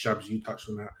think, Shabs, you touched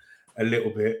on that a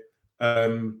little bit.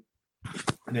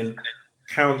 And then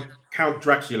Count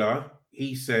Dracula,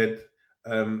 he said,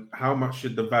 how much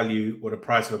should the value or the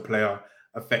price of a player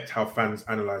affect how fans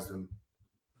analyze them?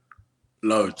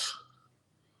 Loads.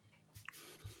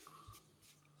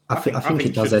 I think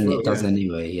it does. It does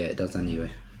anyway. Yeah, it does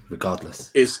anyway. Regardless,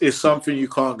 it's something you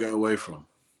can't get away from,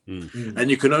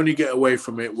 and you can only get away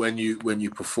from it when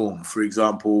you perform. For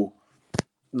example,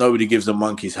 nobody gives a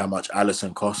monkeys how much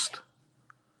Alisson cost.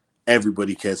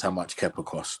 Everybody cares how much Kepa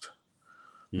cost.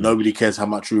 Nobody cares how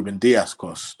much Ruben Diaz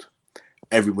cost.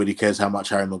 Everybody cares how much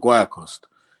Harry Maguire cost.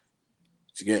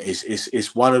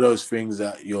 It's one of those things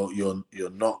that you're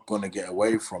not going to get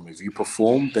away from. If you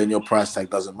perform, then your price tag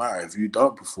doesn't matter. If you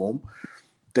don't perform,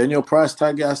 then your price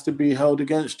tag has to be held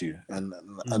against you, and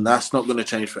that's not going to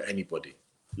change for anybody.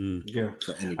 Yeah,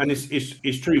 and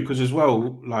it's true because as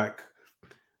well, like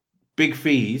big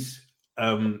fees,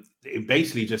 it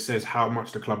basically just says how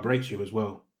much the club rates you as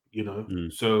well.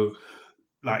 So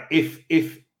like if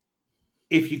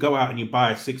you go out and you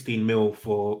buy 16 mil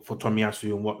for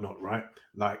Tomiyasu and whatnot, right?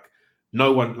 Like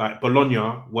no one, like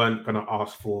Bologna weren't going to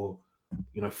ask for,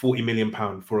 40 million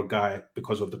pounds for a guy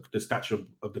because of the stature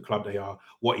of the club they are,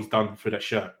 what he's done for that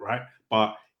shirt, right?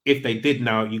 But if they did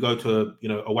now, you go to,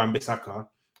 a Wan-Bissaka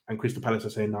and Crystal Palace are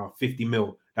saying now 50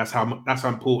 mil. That's how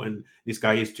important this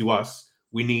guy is to us.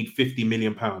 We need 50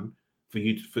 million pounds for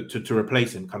you to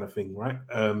replace him, kind of thing, right?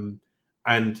 And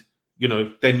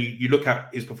then you look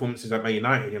at his performances at Man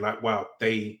United, and you're like, wow,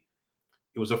 it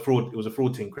was a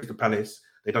fraud team. Crystal Palace,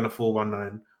 they done a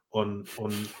 4-1-9 on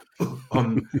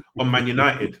Man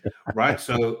United, right?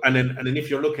 So and then if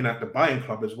you're looking at the buying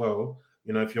club as well,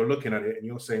 you know, if you're looking at it and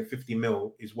you're saying 50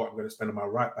 mil is what I'm going to spend on my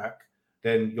right back,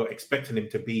 then you're expecting him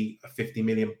to be a 50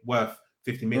 million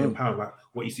pound, like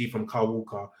what you see from Kyle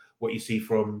Walker, what you see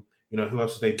from, you know, who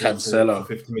else they bought for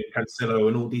 50 million, Cancelo,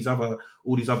 and all these other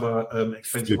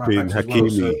expensive right backs as well.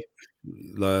 So,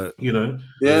 like, you know,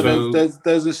 yeah,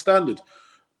 there's a standard.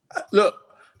 Look,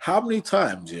 how many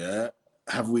times,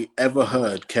 have we ever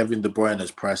heard Kevin De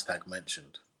Bruyne's price tag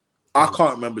mentioned? I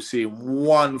can't remember seeing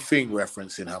one thing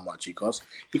referencing how much he cost.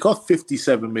 He cost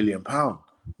 £57 million.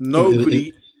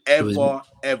 Nobody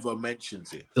ever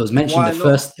mentions it. It was mentioned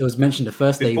the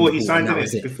first day before he signed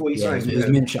it. Before he signed, it was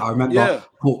mentioned. I remember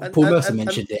Paul Merson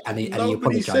mentioned it, and he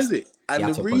apologized. Says it.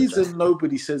 And the reason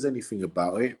nobody says anything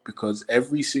about it, because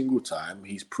every single time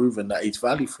he's proven that he's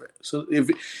value for it. So if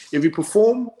you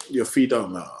perform, your fee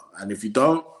don't matter, and if you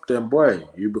don't, then boy,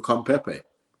 you become Pepe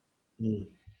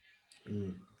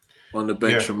on the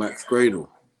bench from Max Gradle.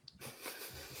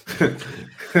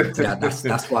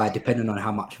 That's why, depending on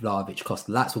how much Vlahovic costs,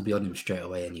 the lights will be on him straight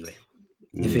away anyway.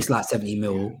 If it's like 70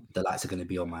 mil, the lights are going to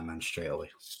be on my man straight away.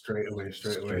 Straight away. So,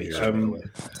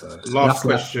 last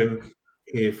question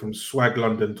here from Swag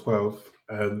London 12.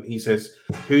 He says,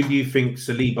 who do you think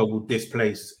Saliba will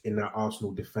displace in that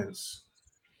Arsenal defence?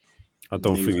 I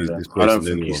don't think he's displacing I don't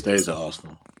think anyone. he stays at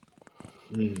Arsenal.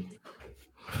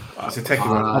 It's a techie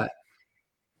one.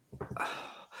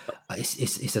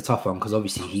 It's a tough one because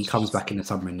obviously he comes back in the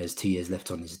summer and there's 2 years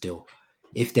left on his deal.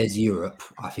 If there's Europe,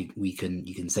 I think you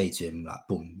can say to him, like,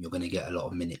 boom, you're going to get a lot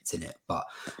of minutes in it. But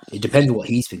it depends on what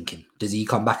he's thinking. Does he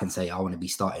come back and say, I want to be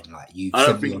starting? Like, I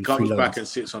don't think he comes back and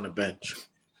sits on the bench.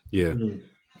 Yeah.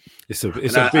 It's a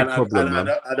big problem, man.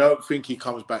 I don't think he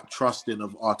comes back trusting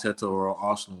of Arteta or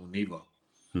Arsenal neither.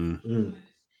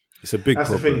 It's a big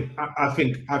problem. The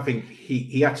thing. I think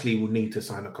he actually will need to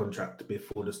sign a contract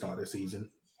before the start of the season.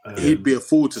 He'd be a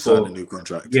fool to sign a new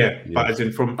contract. Yeah, but as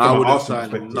in from I would have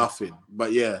signed nothing.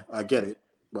 But yeah, I get it.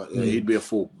 But he'd be a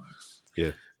fool.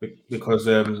 Yeah, because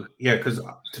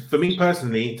for me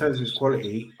personally, in terms of his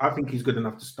quality, I think he's good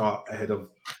enough to start ahead of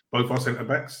both our centre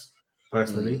backs.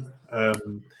 Personally, I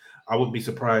wouldn't be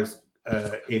surprised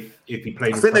if he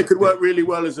played. I think they could work really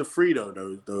well as a free though.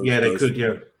 They could.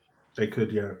 Yeah, they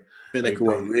could. Yeah. I think they could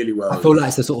work really well. I feel like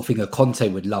it's the sort of thing a Conte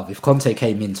would love. If Conte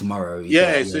came in tomorrow,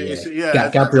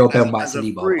 Gabriel, Ben White,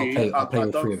 Saliba. I'll play I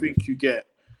with don't three of them. think you get.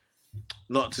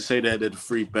 Not to say they're the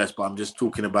three best, but I'm just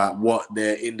talking about what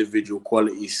their individual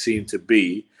qualities seem to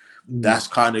be. That's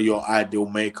kind of your ideal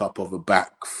makeup of a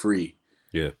back three.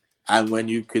 Yeah. And when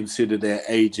you consider their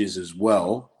ages as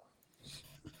well,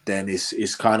 then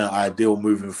it's kind of ideal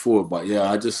moving forward. But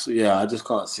I just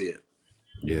can't see it.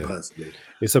 Yeah, personally.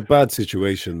 It's a bad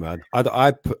situation, man.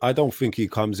 I don't think he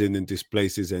comes in and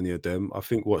displaces any of them. I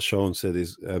think what Sean said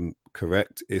is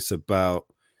correct. It's about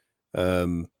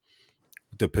the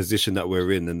position that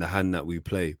we're in and the hand that we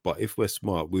play. But if we're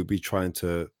smart, we'll be trying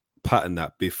to pattern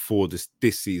that before this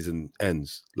season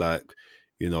ends. Like,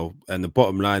 you know, and the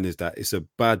bottom line is that it's a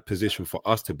bad position for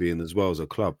us to be in as well as a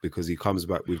club, because he comes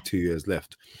back with 2 years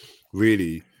left.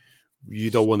 Really,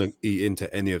 you don't want to eat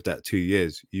into any of that 2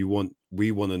 years. We want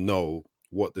to know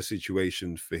what the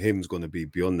situation for him is going to be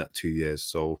beyond that 2 years.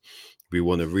 So we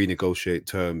want to renegotiate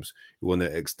terms. We want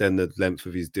to extend the length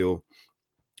of his deal,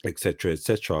 etc.,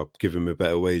 give him a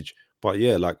better wage. But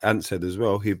yeah, like Ant said as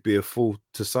well, he'd be a fool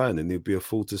to sign and he'd be a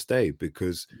fool to stay,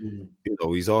 because you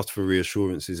know, he's asked for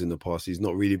reassurances in the past. He's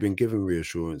not really been given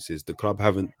reassurances. The club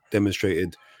haven't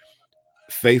demonstrated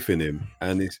faith in him,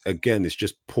 and it's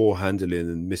just poor handling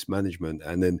and mismanagement.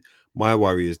 And then my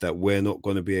worry is that we're not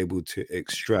going to be able to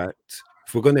extract,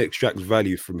 if we're going to extract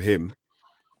value from him,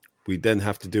 we then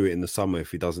have to do it in the summer if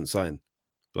he doesn't sign.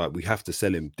 Like, we have to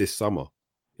sell him this summer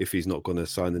if he's not going to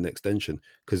sign an extension,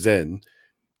 because then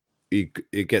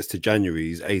it gets to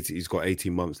January, he's got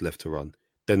 18 months left to run,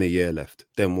 then a year left,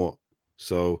 then what?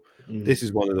 So this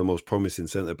is one of the most promising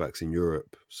centre backs in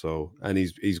Europe. So, and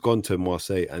he's gone to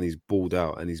Marseille and he's balled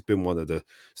out and he's been one of the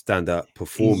standout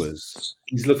performers.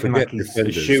 He's looking like he's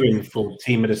shooing for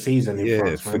team of the season in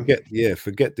France.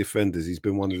 Forget defenders. He's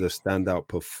been one of the standout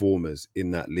performers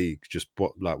in that league. Just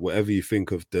like whatever you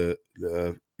think of the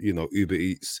Uber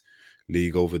Eats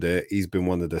league over there, he's been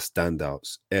one of the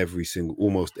standouts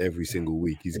almost every single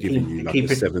week. He's giving you like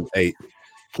a 7, 8.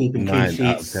 Keeping 9 clean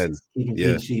out of 10.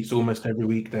 Clean sheets almost every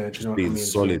week there. Do you know what I mean?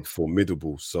 Solid,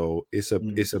 formidable. So it's a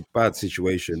bad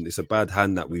situation. It's a bad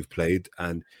hand that we've played,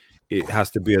 and it has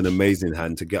to be an amazing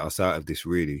hand to get us out of this,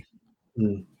 really.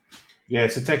 Yeah,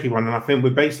 it's a techie one, and I think we're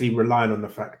basically relying on the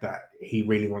fact that he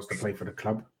really wants to play for the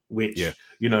club. which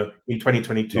you know, in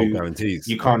 2022, no guarantees.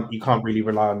 You can't really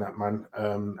rely on that, man.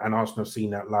 And Arsenal have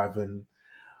seen that live and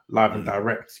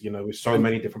direct. You know, with so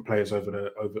many different players over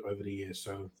the years.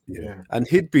 So yeah, and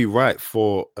he'd be right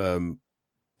for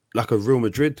like a Real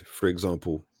Madrid, for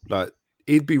example. Like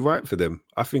he'd be right for them.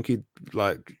 I think he'd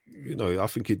I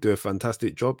think he'd do a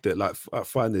fantastic job there. Like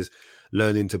fine is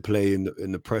learning to play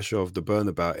in the pressure of the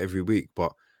Burnabout every week,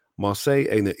 but Marseille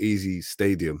ain't an easy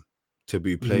stadium to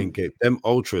be playing game. Them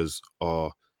ultras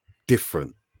are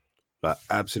different, like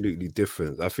absolutely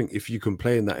different. I think if you can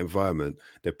play in that environment,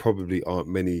 there probably aren't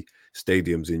many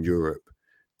stadiums in Europe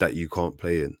that you can't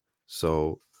play in.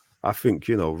 So I think,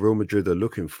 you know, Real Madrid are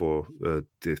looking for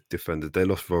defenders. They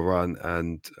lost Varane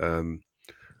and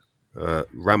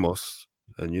Ramos,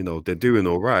 and you know they're doing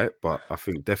all right, but I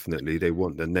think definitely they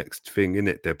want the next thing in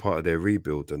it. They're part of their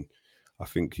rebuild, and I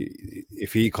think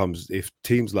if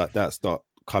teams like that start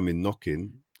coming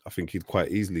knocking, I think he'd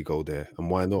quite easily go there. And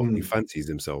why not? He fancies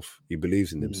himself. He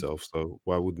believes in himself, so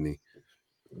why wouldn't he?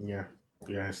 Yeah,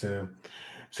 it's a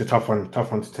tough one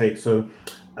to take. So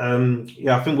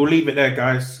I think we'll leave it there,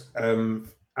 guys. And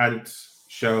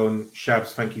Sean,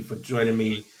 Shabs, thank you for joining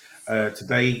me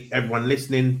today. Everyone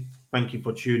listening, thank you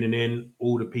for tuning in.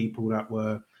 All the people that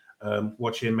were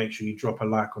watching, make sure you drop a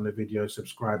like on the video,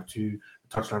 subscribe to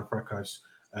the Touchline Fracas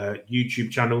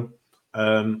YouTube channel.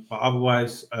 But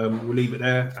otherwise, we'll leave it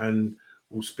there, and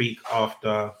we'll speak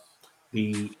after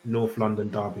the North London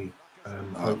derby.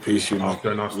 Hopefully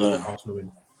after an Arsenal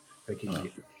win. Thank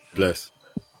you. Bless.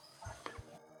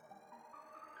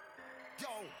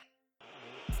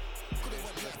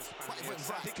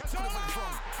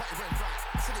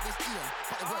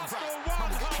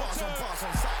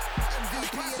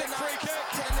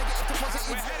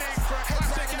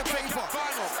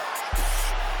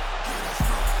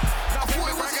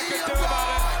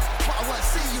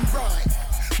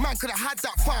 Man could have had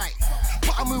that fight,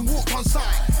 but I moonwalked on sight.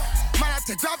 Man had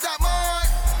to grab that mic.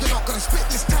 You're not gonna spit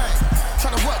this time.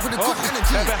 Trying to work with a good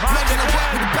energy. Not gonna work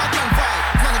with a bad man vibe.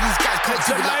 None of these guys can't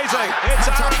do it like that. It's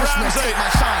Aaron Ramsey. My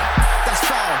shine. That's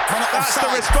foul. Man, that's the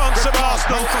response of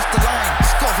Arsenal. Cross the line.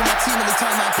 Score for my team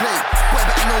anytime I play. Where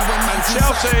better know when man's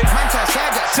Chelsea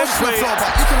simply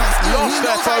lost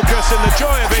their focus in the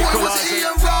joy of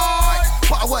equalising.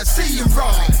 But I weren't seeing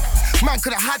right. Man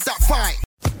could have had that fight.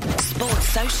 Sports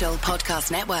Social Podcast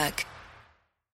Network.